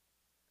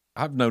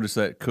I've noticed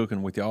that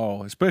cooking with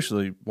y'all,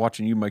 especially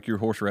watching you make your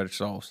horseradish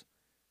sauce.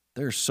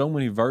 There's so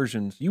many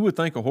versions. You would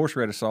think a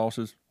horseradish sauce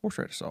is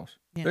horseradish sauce.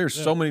 Yeah. There's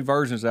so many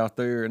versions out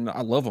there, and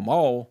I love them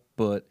all,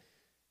 but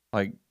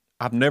like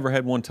I've never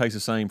had one taste the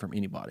same from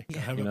anybody. Yeah.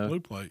 Have You that know? blue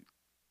plate.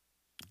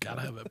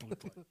 Gotta have that blue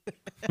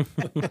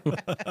plate.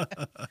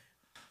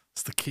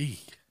 It's the key.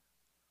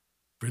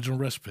 Original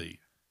recipe.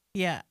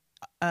 Yeah.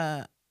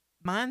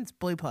 Mine's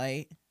blue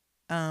plate.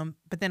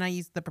 But then I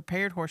use the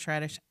prepared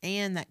horseradish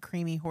and that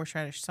creamy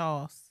horseradish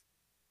sauce,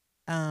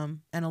 and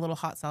a little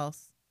hot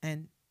sauce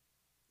and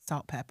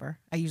salt, pepper.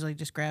 I usually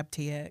just grab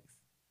TX.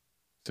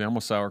 See, I'm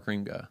a sour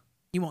cream guy.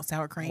 You want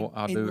sour cream Well,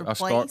 I in do.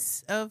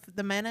 replace of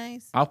the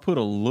mayonnaise? I'll put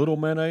a little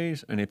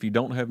mayonnaise, and if you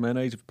don't have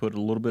mayonnaise, put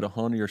a little bit of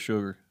honey or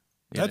sugar.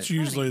 That's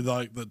usually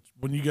like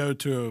when you go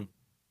to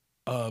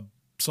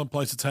some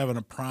place that's having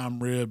a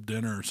prime rib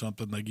dinner or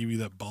something, they give you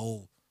that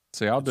bowl.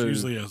 See, I'll do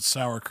usually a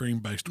sour cream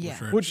based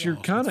horseradish. Which you're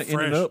kind of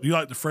ending up. You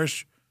like the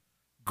fresh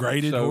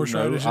grated So,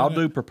 horseradish? No, I'll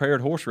do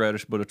prepared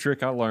horseradish, but a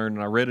trick I learned,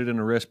 and I read it in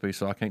a recipe,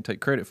 so I can't take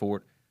credit for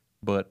it.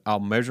 But I'll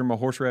measure my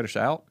horseradish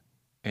out,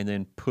 and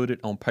then put it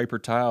on paper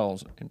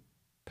towels and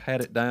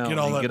pat it down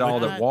and get all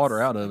that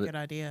water out of it. Good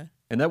idea.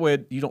 And that way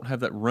you don't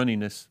have that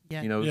runniness.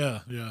 Yeah. You know.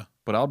 Yeah.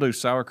 But I'll do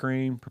sour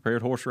cream,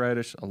 prepared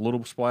horseradish, a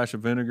little splash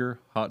of vinegar,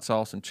 hot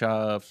sauce, and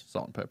chives,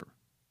 salt and pepper.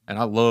 And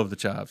I love the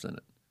chives in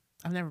it.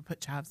 I've never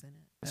put chives in it.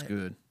 It's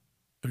good.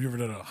 Have you ever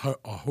done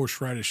a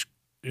horseradish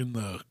in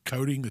the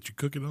coating that you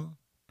cook it on?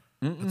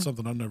 That's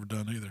something I've never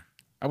done either.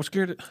 I was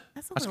scared.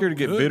 I was scared to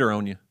get good. bitter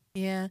on you.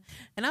 Yeah,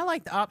 and I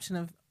like the option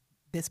of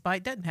this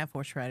bite doesn't have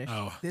horseradish.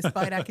 Oh. This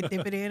bite I can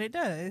dip it in. It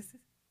does.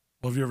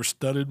 Well, have you ever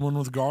studded one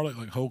with garlic,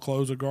 like whole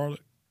cloves of garlic?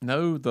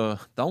 No, the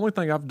only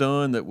thing I've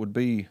done that would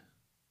be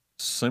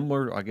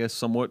similar, I guess,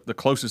 somewhat the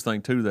closest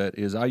thing to that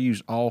is I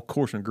use all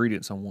coarse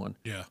ingredients on one.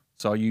 Yeah.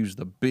 So I use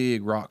the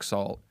big rock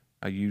salt.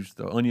 I use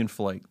the onion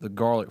flake, the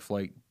garlic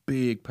flake,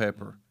 big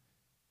pepper,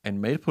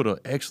 and made it put an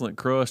excellent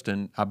crust.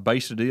 And I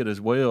basted it as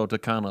well to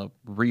kind of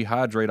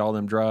rehydrate all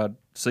them dried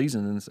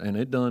seasonings, and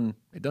it done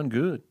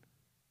good.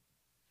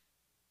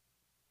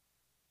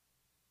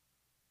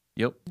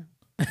 Yep.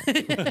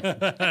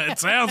 It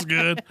sounds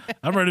good.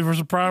 I'm ready for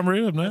some prime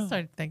rib now. I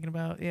started thinking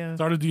about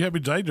Started you happy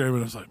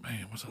daydreaming. I was like,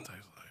 man, what's that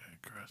taste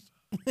like?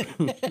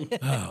 Christ.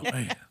 Oh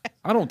man.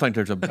 I don't think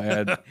there's a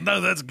bad No,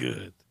 that's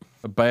good.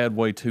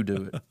 way to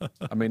do it.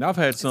 I mean, I've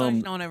had As long as some.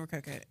 you don't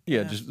overcook it.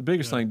 Yeah, just the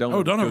biggest thing. Don't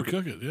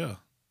overcook it. Yeah.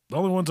 The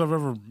only ones I've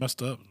ever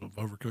messed up is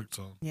overcooked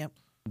some. Yep.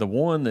 The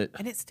one that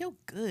And it's still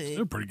good.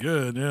 They're pretty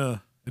good. Yeah.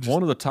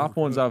 one of the top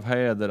ones I've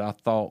had that I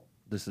thought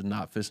this is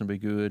not fixing to be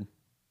good.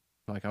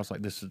 Like I was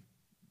like,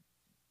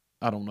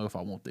 I don't know if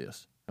I want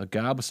this. A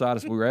guy beside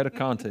us, we were at a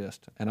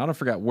contest, and I don't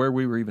forget where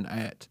we were even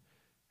at.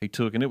 He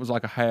took, and it was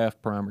like a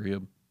half prime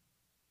rib.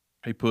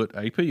 He put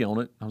AP on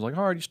it. I was like,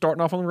 all right, you're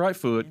starting off on the right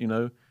foot, you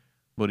know.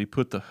 But he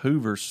put the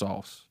Hoover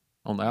sauce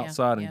on the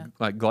outside and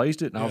like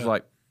glazed it, and I was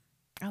like,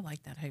 I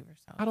like that Hoover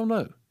sauce. I don't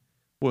know.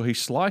 Well, he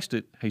sliced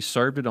it. He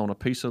served it on a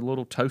piece of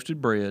little toasted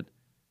bread,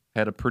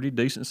 had a pretty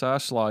decent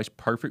sized slice,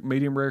 perfect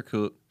medium rare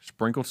cook,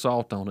 sprinkled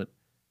salt on it,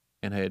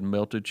 and had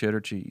melted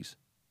cheddar cheese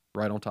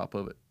right on top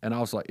of it. And I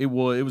was like, it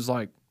was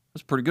like,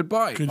 it's a pretty good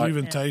bite. Could like, you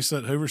even taste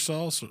that Hoover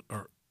sauce?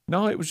 Or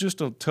no, it was just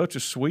a touch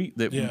of sweet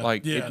that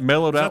it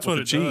mellowed That's out with what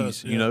the it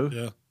cheese, does. you know?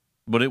 Yeah.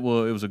 But it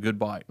was a good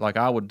bite. Like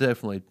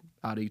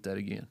I'd eat that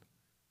again.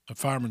 The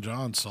Fireman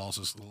John's sauce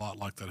is a lot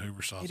like that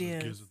Hoover sauce. It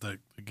is.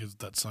 It gives it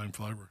that same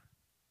flavor.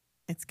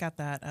 It's got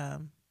that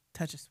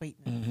touch of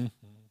sweetness. Mm-hmm.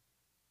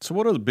 So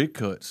what are the big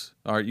cuts?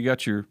 All right, you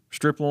got your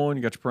strip loin,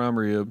 you got your prime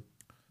rib.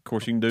 Of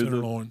course, you can do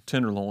the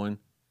tenderloin.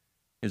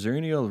 Is there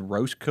any other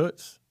roast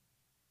cuts?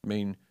 I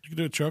mean, you can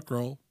do a chuck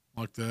roll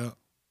like that.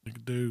 You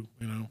could do,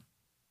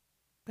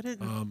 But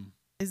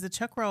is the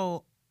chuck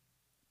roll?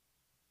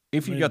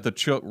 if you got the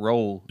chuck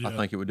roll, I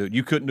think it would do it.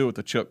 You couldn't do it with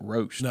the chuck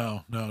roast.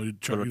 No, you'd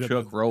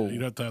chuck roll.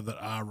 You'd have to have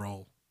that eye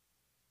roll,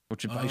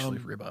 which is basically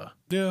ribeye.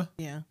 Yeah,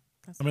 Yeah.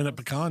 I mean that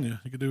picanha,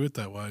 you could do it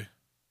that way.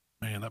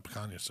 Man, that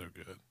picanha is so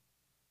good.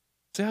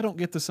 See, I don't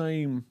get the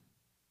same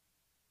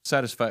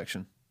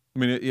satisfaction. I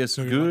mean, it's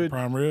So you good, like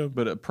prime rib,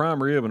 but a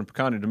prime rib and a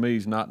picanha to me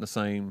is not in the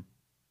same.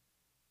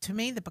 To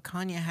me, the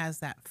picanha has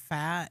that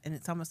fat, and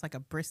it's almost like a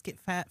brisket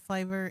fat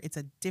flavor. It's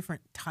a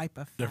different type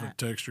of fat. different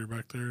texture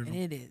back there. And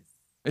it is.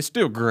 It's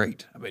still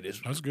great. I mean,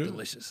 That's good.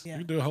 Delicious. Yeah. You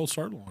can do a whole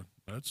sirloin.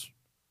 That's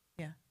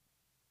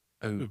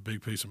Oh, a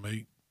big piece of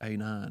meat.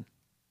 A9.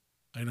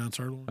 A9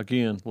 sirloin.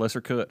 Again,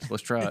 lesser cuts.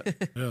 Let's try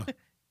it. Yeah,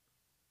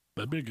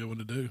 that'd be a good one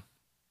to do.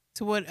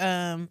 So what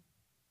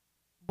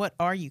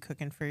are you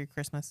cooking for your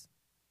Christmas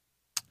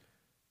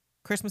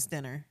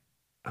dinner?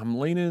 I'm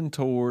leaning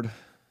toward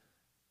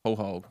whole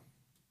hog.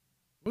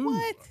 Ooh,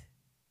 What?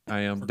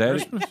 I am. for Daddy,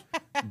 Christmas?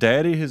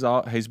 Daddy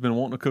has been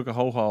wanting to cook a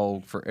whole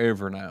hog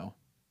forever now.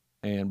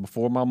 And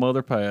before my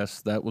mother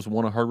passed, that was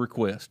one of her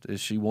requests, is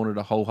she wanted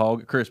a whole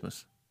hog at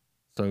Christmas.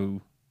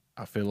 So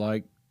I feel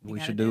like we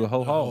gotta should do do a it.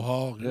 whole Whole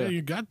hog. hog. Yeah,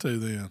 you got to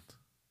then.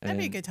 That'd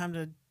be a And good time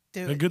to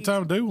do A it. good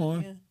time to do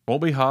one. Yeah.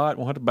 won't be hot.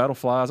 Won't have to battle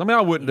flies. I mean,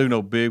 I wouldn't do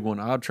no big one.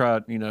 I'd try,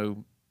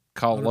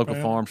 call a 100 local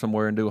pound? farm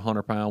somewhere and do a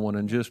 100-pound one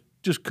and just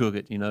cook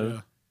it,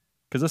 Yeah.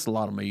 because that's a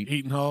lot of meat.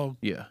 Eating hog.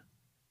 Yeah.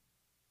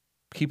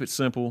 Keep it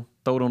simple.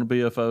 Throw it on the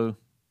BFO.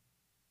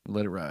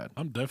 Let it ride.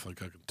 I'm definitely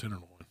cooking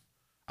tenderloin.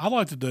 I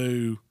like to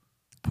do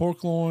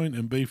pork loin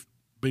and beef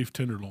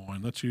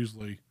tenderloin. That's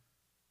usually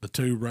the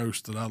two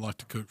roasts that I like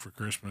to cook for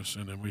Christmas,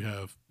 and then we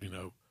have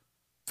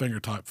finger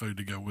type food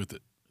to go with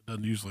it. It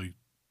doesn't usually.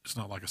 It's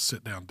not like a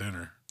sit down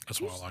dinner. That's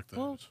why I like those.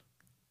 Well,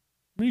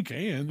 I mean, you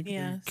can. You can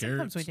yeah, do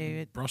sometimes carrots, we do and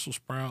it. Brussels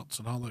sprouts,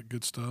 and all that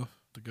good stuff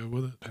to go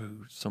with it.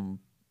 Oh, some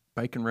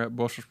bacon wrapped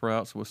Brussels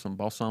sprouts with some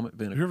balsamic Have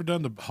vinegar. you ever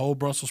done the whole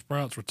Brussels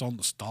sprouts where it's on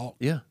the stalk?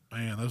 Yeah.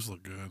 Man, those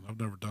look good. I've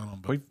never done them.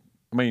 But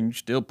I mean, you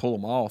still pull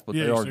them off, but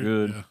yeah, they are see,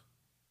 good. Yeah.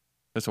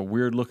 It's a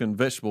weird looking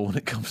vegetable when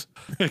it comes.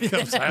 It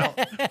comes out.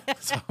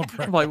 It's all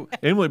I'm like,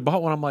 Emily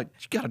bought one. I'm like,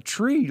 you got a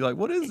tree. Like,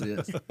 what is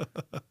this?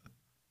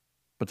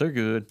 But they're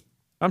good.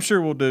 I'm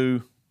sure we'll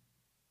do.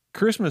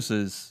 Christmas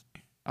is,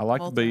 I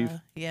like the beef.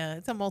 Yeah,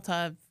 it's a multi.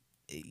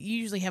 You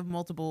usually have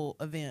multiple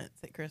events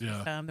at Christmas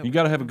Yeah. time. that You we're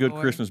got to have a looking good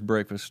for. Christmas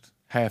breakfast.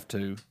 Have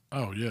to.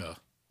 Oh yeah,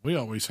 we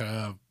always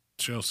have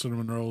shell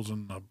cinnamon rolls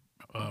and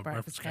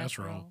breakfast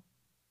casserole.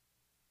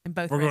 And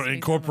both We're going to recipes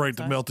incorporate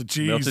the on melted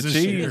cheese Melted this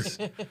cheese.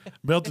 year.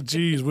 Melted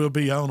cheese will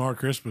be on our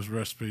Christmas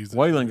recipes.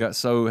 Waylon got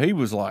so, he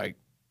was like,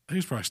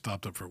 He's probably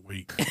stopped up for a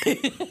week.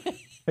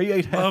 he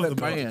ate half Love that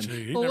the melted pan.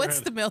 cheese. He Well, never what's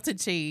had the melted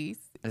cheese?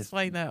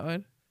 Explain that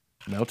one.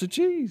 Melted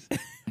cheese.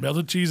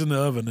 melted cheese in the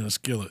oven in a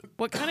skillet?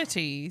 What kind of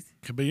cheese?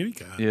 Could be any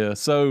kind. Yeah.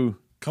 So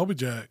Colby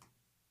Jack.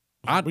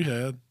 I- We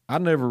had. I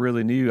never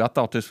really knew. I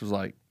thought this was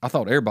like, I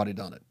thought everybody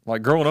done it.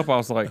 Like growing up, I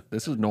was like,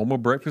 this is normal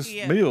breakfast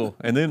Yeah. meal.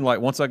 And then like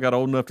once I got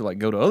old enough to like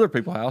go to other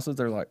people's houses,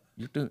 they're like,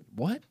 you're doing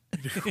what?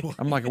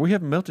 I'm like, are we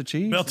having melted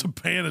cheese? Melted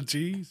pan of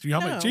cheese. You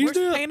know how No, much cheese where's the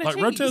did? pan of Like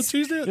cheese? rotel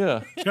cheese did?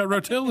 Yeah. It's got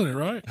rotel in it,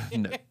 right?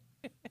 No. No,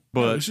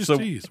 But it's just so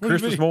cheese. What do you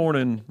Christmas mean?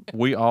 morning,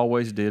 we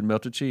always did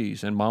melted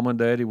cheese, and Mama and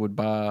Daddy would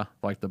buy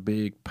like the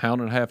big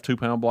 1.5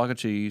 2-pound block of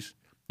cheese.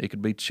 It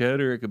could be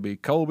cheddar, it could be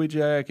Colby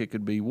Jack, it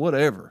could be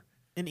whatever,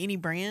 In any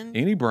brand?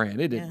 any brand.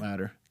 It didn't Yeah.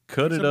 matter.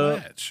 Cut It's it a up,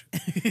 match.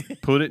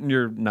 put it in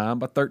your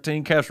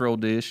 9x13 casserole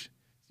dish.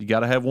 You got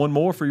to have one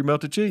more for your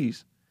melted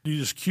cheese. You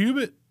just cube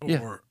it? Or,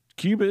 Yeah.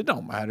 Cube it, it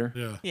don't matter.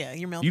 yeah. Yeah,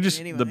 you're melting You just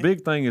it anyway. the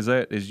big thing is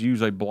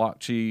use a block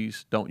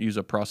cheese. Don't use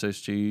a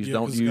processed cheese. Yeah,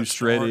 don't 'cause it's got use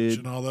starch shredded.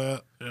 and all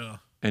that. Yeah.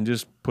 And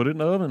just put it in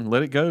the oven,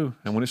 let it go.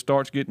 And when it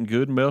starts getting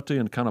good and melty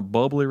and kind of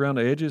bubbly around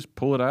the edges,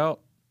 pull it out.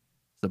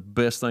 It's the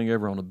best thing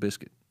ever on a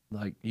biscuit.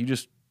 Like you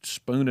just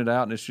spoon it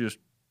out and it's just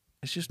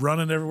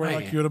Running everywhere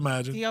like Man. you would Do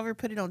imagine. you ever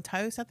put it on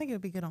toast? I think it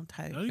would be good on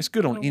toast. No, you It's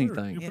can good put on it whatever.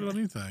 anything. You can put it on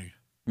anything.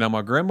 now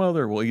my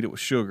grandmother will eat it with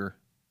sugar.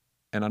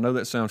 And I know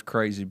that sounds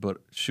crazy, but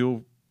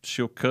she'll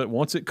cut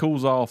once it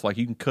cools off, like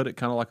you can cut it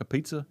kind of like a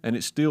pizza and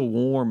it's still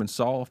warm and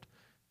soft,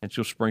 and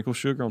she'll sprinkle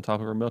sugar on top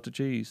of her melted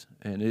cheese.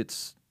 And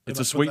it's Did I a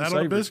put sweet that and on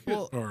a savory. biscuit?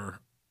 Well, Or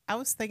I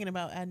was thinking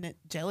about adding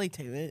jelly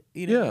to it.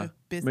 You know, Yeah.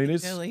 biscuit I mean,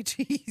 it's- jelly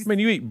cheese. I mean,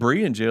 you eat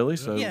brie and jelly,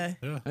 so Yeah.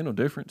 yeah. ain't no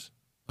difference.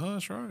 Oh,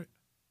 that's right.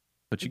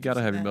 But you Did got to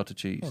you have see your that? melted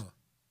cheese. Huh.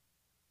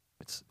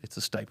 It's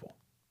a staple.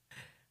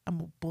 I'm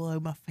gonna blow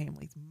my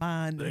family's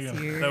mind There you this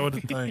go. year. That would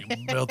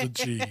think melted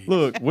cheese.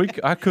 Look,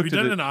 I Have cooked you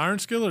done it it. in an iron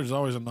skillet or is it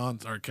always a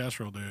or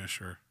casserole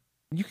dish? Or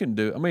You can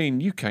do. I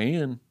mean, you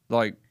can.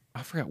 Like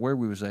I forgot where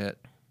we was at.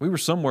 We were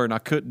somewhere and I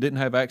didn't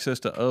have access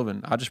to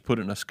oven. I just put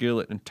it in a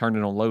skillet and turned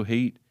it on low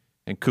heat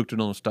and cooked it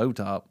on the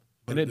stovetop,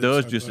 But and it it did the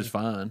does same just thing. as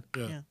fine.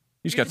 yeah. Yeah.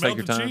 You just got to take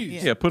your Melted time.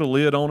 cheese. Yeah, put a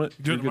lid on it.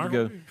 You do it You're in the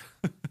good to go.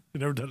 microwave? You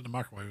never done it in the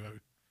microwave, have you?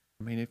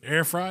 I mean, if,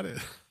 Air fried it.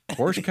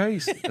 worst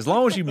case, as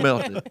long as you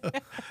melt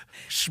it.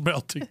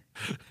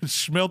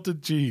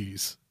 Smelted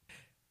cheese.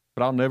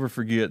 But I'll never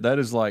forget. That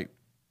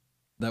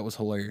was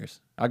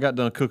hilarious. I got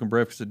done cooking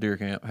breakfast at deer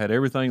camp, had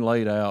everything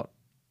laid out.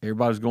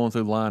 Everybody's going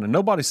through the line, and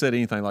nobody said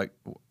anything. Like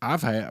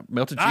I've had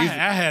melted I cheese.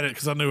 had it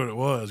because I knew what it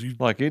was. You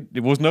Like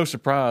it was no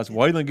surprise.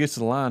 Waylon gets to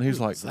the line. He's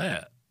like, what's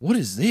that? "What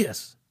is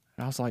this?"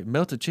 And I was like,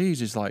 "Melted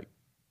cheese." He's like,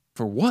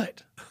 "For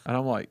what?" And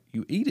I'm like,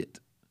 "You eat it.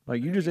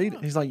 Like you just eat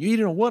it." He's like, "You eat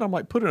it on what?" I'm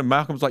like, "Put it in."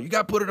 Malcolm's like, "You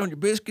got to put it on your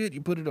biscuit. You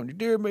put it on your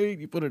deer meat.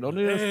 You put it on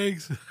this."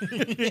 Eggs.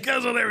 It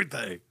goes on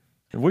everything.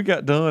 And we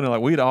got done, and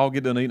like we'd all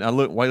get done eating. I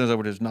looked, Waylon's over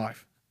with his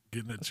knife.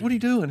 Getting that cheese. What are you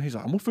doing? He's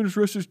like, "I'm gonna finish the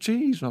rest of this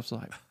cheese." And I was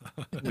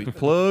like, "We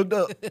plugged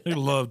up." He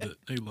loved it.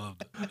 He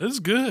loved it. It's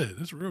good.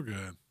 It's real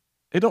good.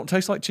 It don't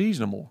taste like cheese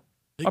no more.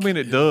 It I mean,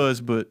 can- it does,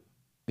 but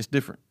it's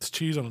different. It's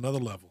cheese on another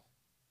level.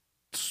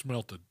 It's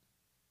smelted.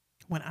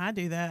 When I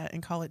do that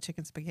and call it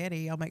chicken spaghetti,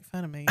 y'all make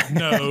fun of me.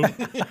 No,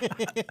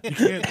 you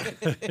can't.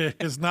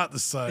 It's not the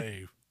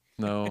same.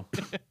 No.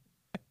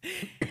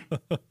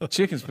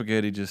 Chicken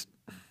spaghetti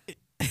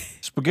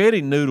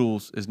spaghetti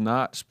noodles is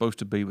not supposed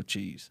to be with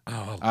cheese.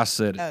 Oh, I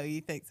said it. Oh,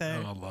 you think so?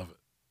 I love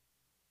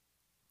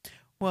it.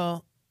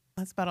 Well,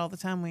 that's about all the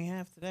time we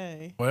have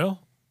today. Well,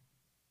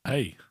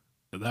 hey,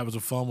 that was a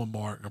fun one,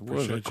 Mark. I Was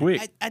appreciate it you.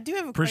 quick? I do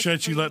have a Appreciate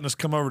question you for letting us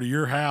come over to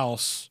your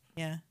house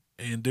Yeah,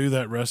 and do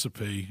that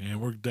recipe.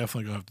 And we're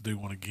definitely gonna have to do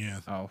one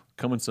again. Oh,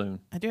 coming soon.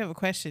 I do have a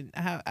question.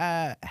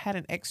 I had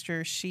an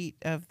extra sheet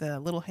of the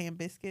little ham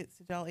biscuits.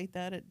 Did y'all eat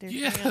that at Deer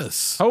Camp?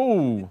 Yes,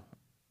 Oh,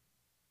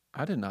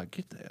 I did not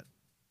get that.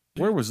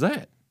 Where was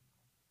that?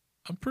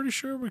 I'm pretty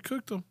sure we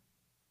cooked them.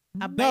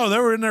 I No, they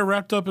were in there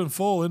wrapped up in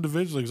full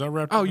individually. Because I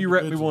wrapped. Oh, them you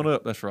wrapped me individually. one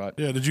up. That's right.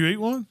 Yeah, did you eat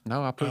one?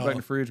 No, I put it back in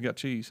the fridge and got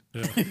cheese.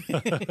 Yeah,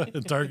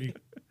 and turkey.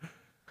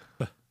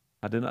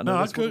 I did not know. No,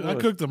 I that's what it cooked. I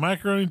was. cooked the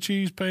macaroni and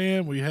cheese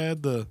pan. We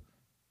had the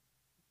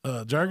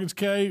Jergens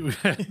cake. We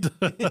had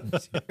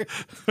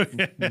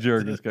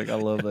Jergens cake. I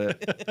love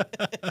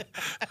that.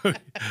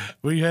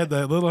 we had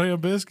that little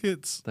ham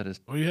biscuits. That is.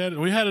 We had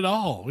it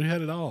all. We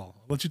had it all.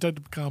 I'll let you take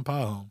the pecan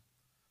pie home.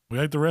 We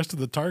ate the rest of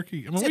the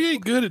turkey. I mean, we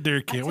ate good at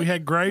Dairy Camp. We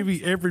had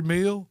gravy every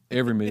meal.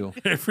 Every meal.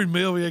 Every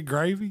meal we had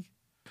gravy.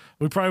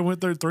 We probably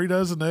went through 3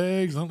 dozen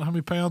eggs. I don't know how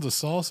many pounds of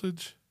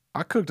sausage.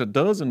 I cooked a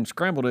dozen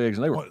scrambled eggs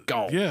and they were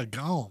gone. Yeah,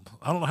 gone.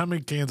 I don't know how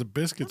many cans of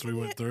biscuits we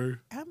went through.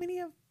 How many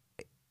of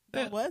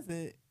what was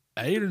it?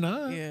 8 or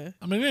 9. Yeah.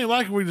 I mean, it ain't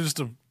like we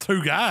just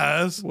 2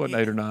 guys. Wasn't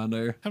 8 or 9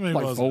 there. How many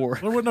like was 4.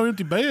 it? There wasn't no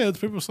empty beds.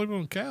 People were sleeping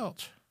on the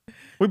couch.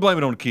 We blame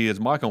it on the kids.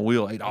 Mike and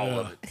Will ate all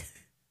of it.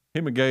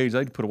 Him and Gage,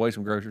 they put away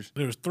some groceries.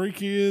 There was 3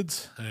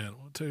 kids and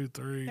 1, 2,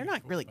 3. They're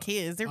not really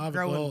kids. They're 5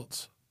 growing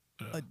adults.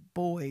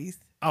 boys.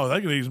 Oh,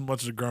 they could eat as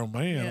much as a grown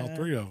man. Yeah. All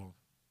 3 of them.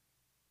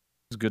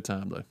 It's a good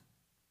time though.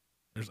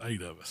 There's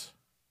 8 of us.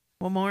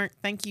 Well, Mark,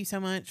 thank you so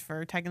much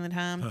for taking the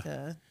time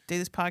to do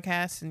this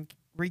podcast and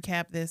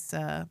recap this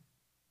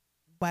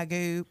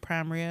Wagyu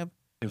prime rib.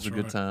 It was That's a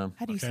good right. time.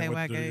 How do you Can't say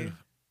wait to do Wagyu?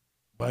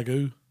 this.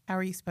 Wagyu. How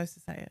are you supposed to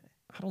say it?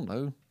 I don't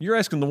know. You're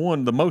asking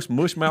the most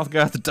mush mouth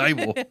guy at the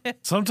table.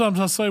 Sometimes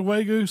I say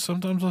Wagyu.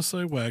 Sometimes I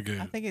say I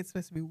Wagyu. think it's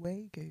supposed to be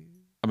Wagyu.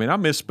 I mean, I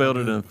misspelled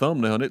it in a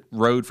thumbnail and it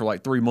rode for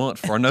like 3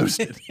 months before I noticed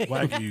it.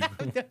 Wagyu.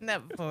 I've done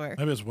that before.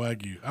 Maybe it's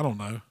Wagyu. I don't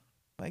know.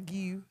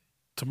 Wagyu.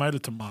 Tomato.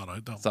 It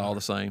don't It's all matter.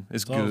 the same.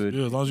 It's all good.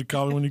 as long as you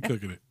call it when you're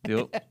cooking it.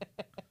 Yep.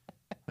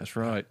 That's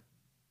right.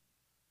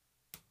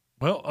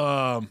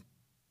 Well,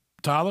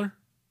 Tyler,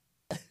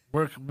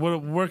 what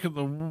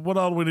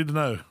all do we need to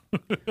know?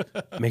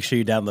 Make sure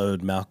you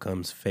download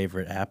Malcolm's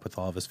favorite app with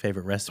all of his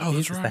favorite recipes. that's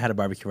It's the right. How to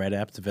Barbecue Right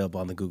app. It's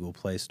available on the Google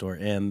Play Store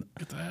and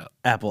Get that.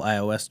 Apple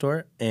iOS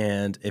Store.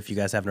 And if you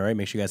guys haven't already,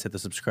 make sure you guys hit the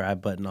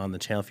subscribe button on the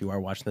channel if you are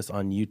watching this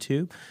on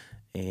YouTube.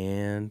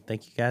 And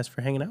thank you guys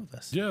for hanging out with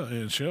us. Yeah,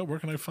 and Shell, where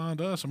can they find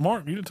us? And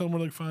Mark, you didn't tell them where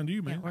they can find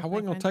you, man. where I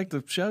wasn't going to take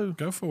the show.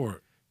 Go for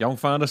it. Y'all can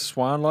find us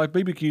Swine Life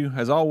BBQ.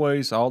 As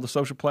always, all the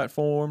social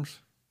platforms.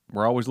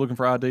 We're always looking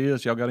for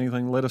ideas. Y'all got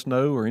anything to let us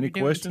know or any You're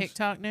doing questions?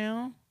 TikTok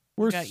now.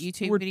 We're got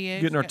YouTube we're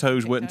videos, getting our got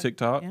toes wet in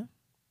TikTok. TikTok.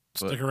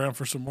 Yeah. Stick around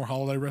for some more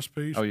holiday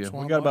recipes. Oh, from yeah.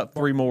 Swine We got about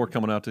Life. 3 more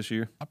coming out this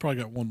year. I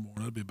probably got 1 more.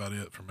 That'd be about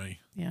it for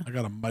me. Yeah. I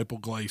got a maple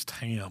glazed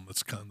ham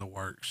that's kind of in the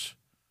works.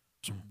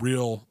 Some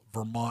real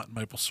Vermont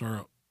maple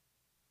syrup.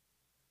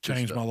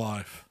 Changed my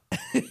life.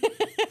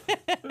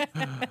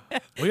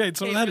 We ate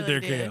some of It that at really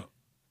Dairy did. Camp.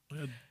 We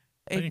had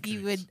If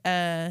you pancakes.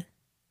 would,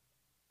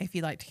 if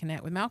you'd like to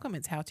connect with Malcolm,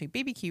 it's How to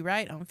BBQ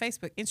Right on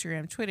Facebook,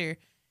 Instagram, Twitter,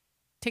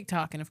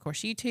 TikTok, and of course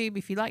YouTube.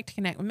 If you'd like to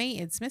connect with me,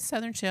 it's Miss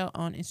Southern Shell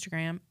on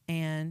Instagram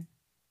and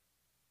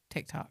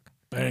TikTok.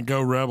 And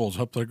go Rebels.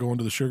 Hope they're going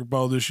to the Sugar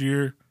Bowl this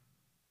year.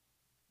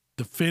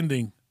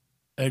 Defending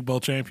Egg Bowl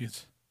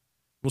champions.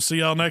 We'll see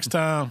y'all next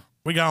time.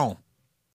 We gone.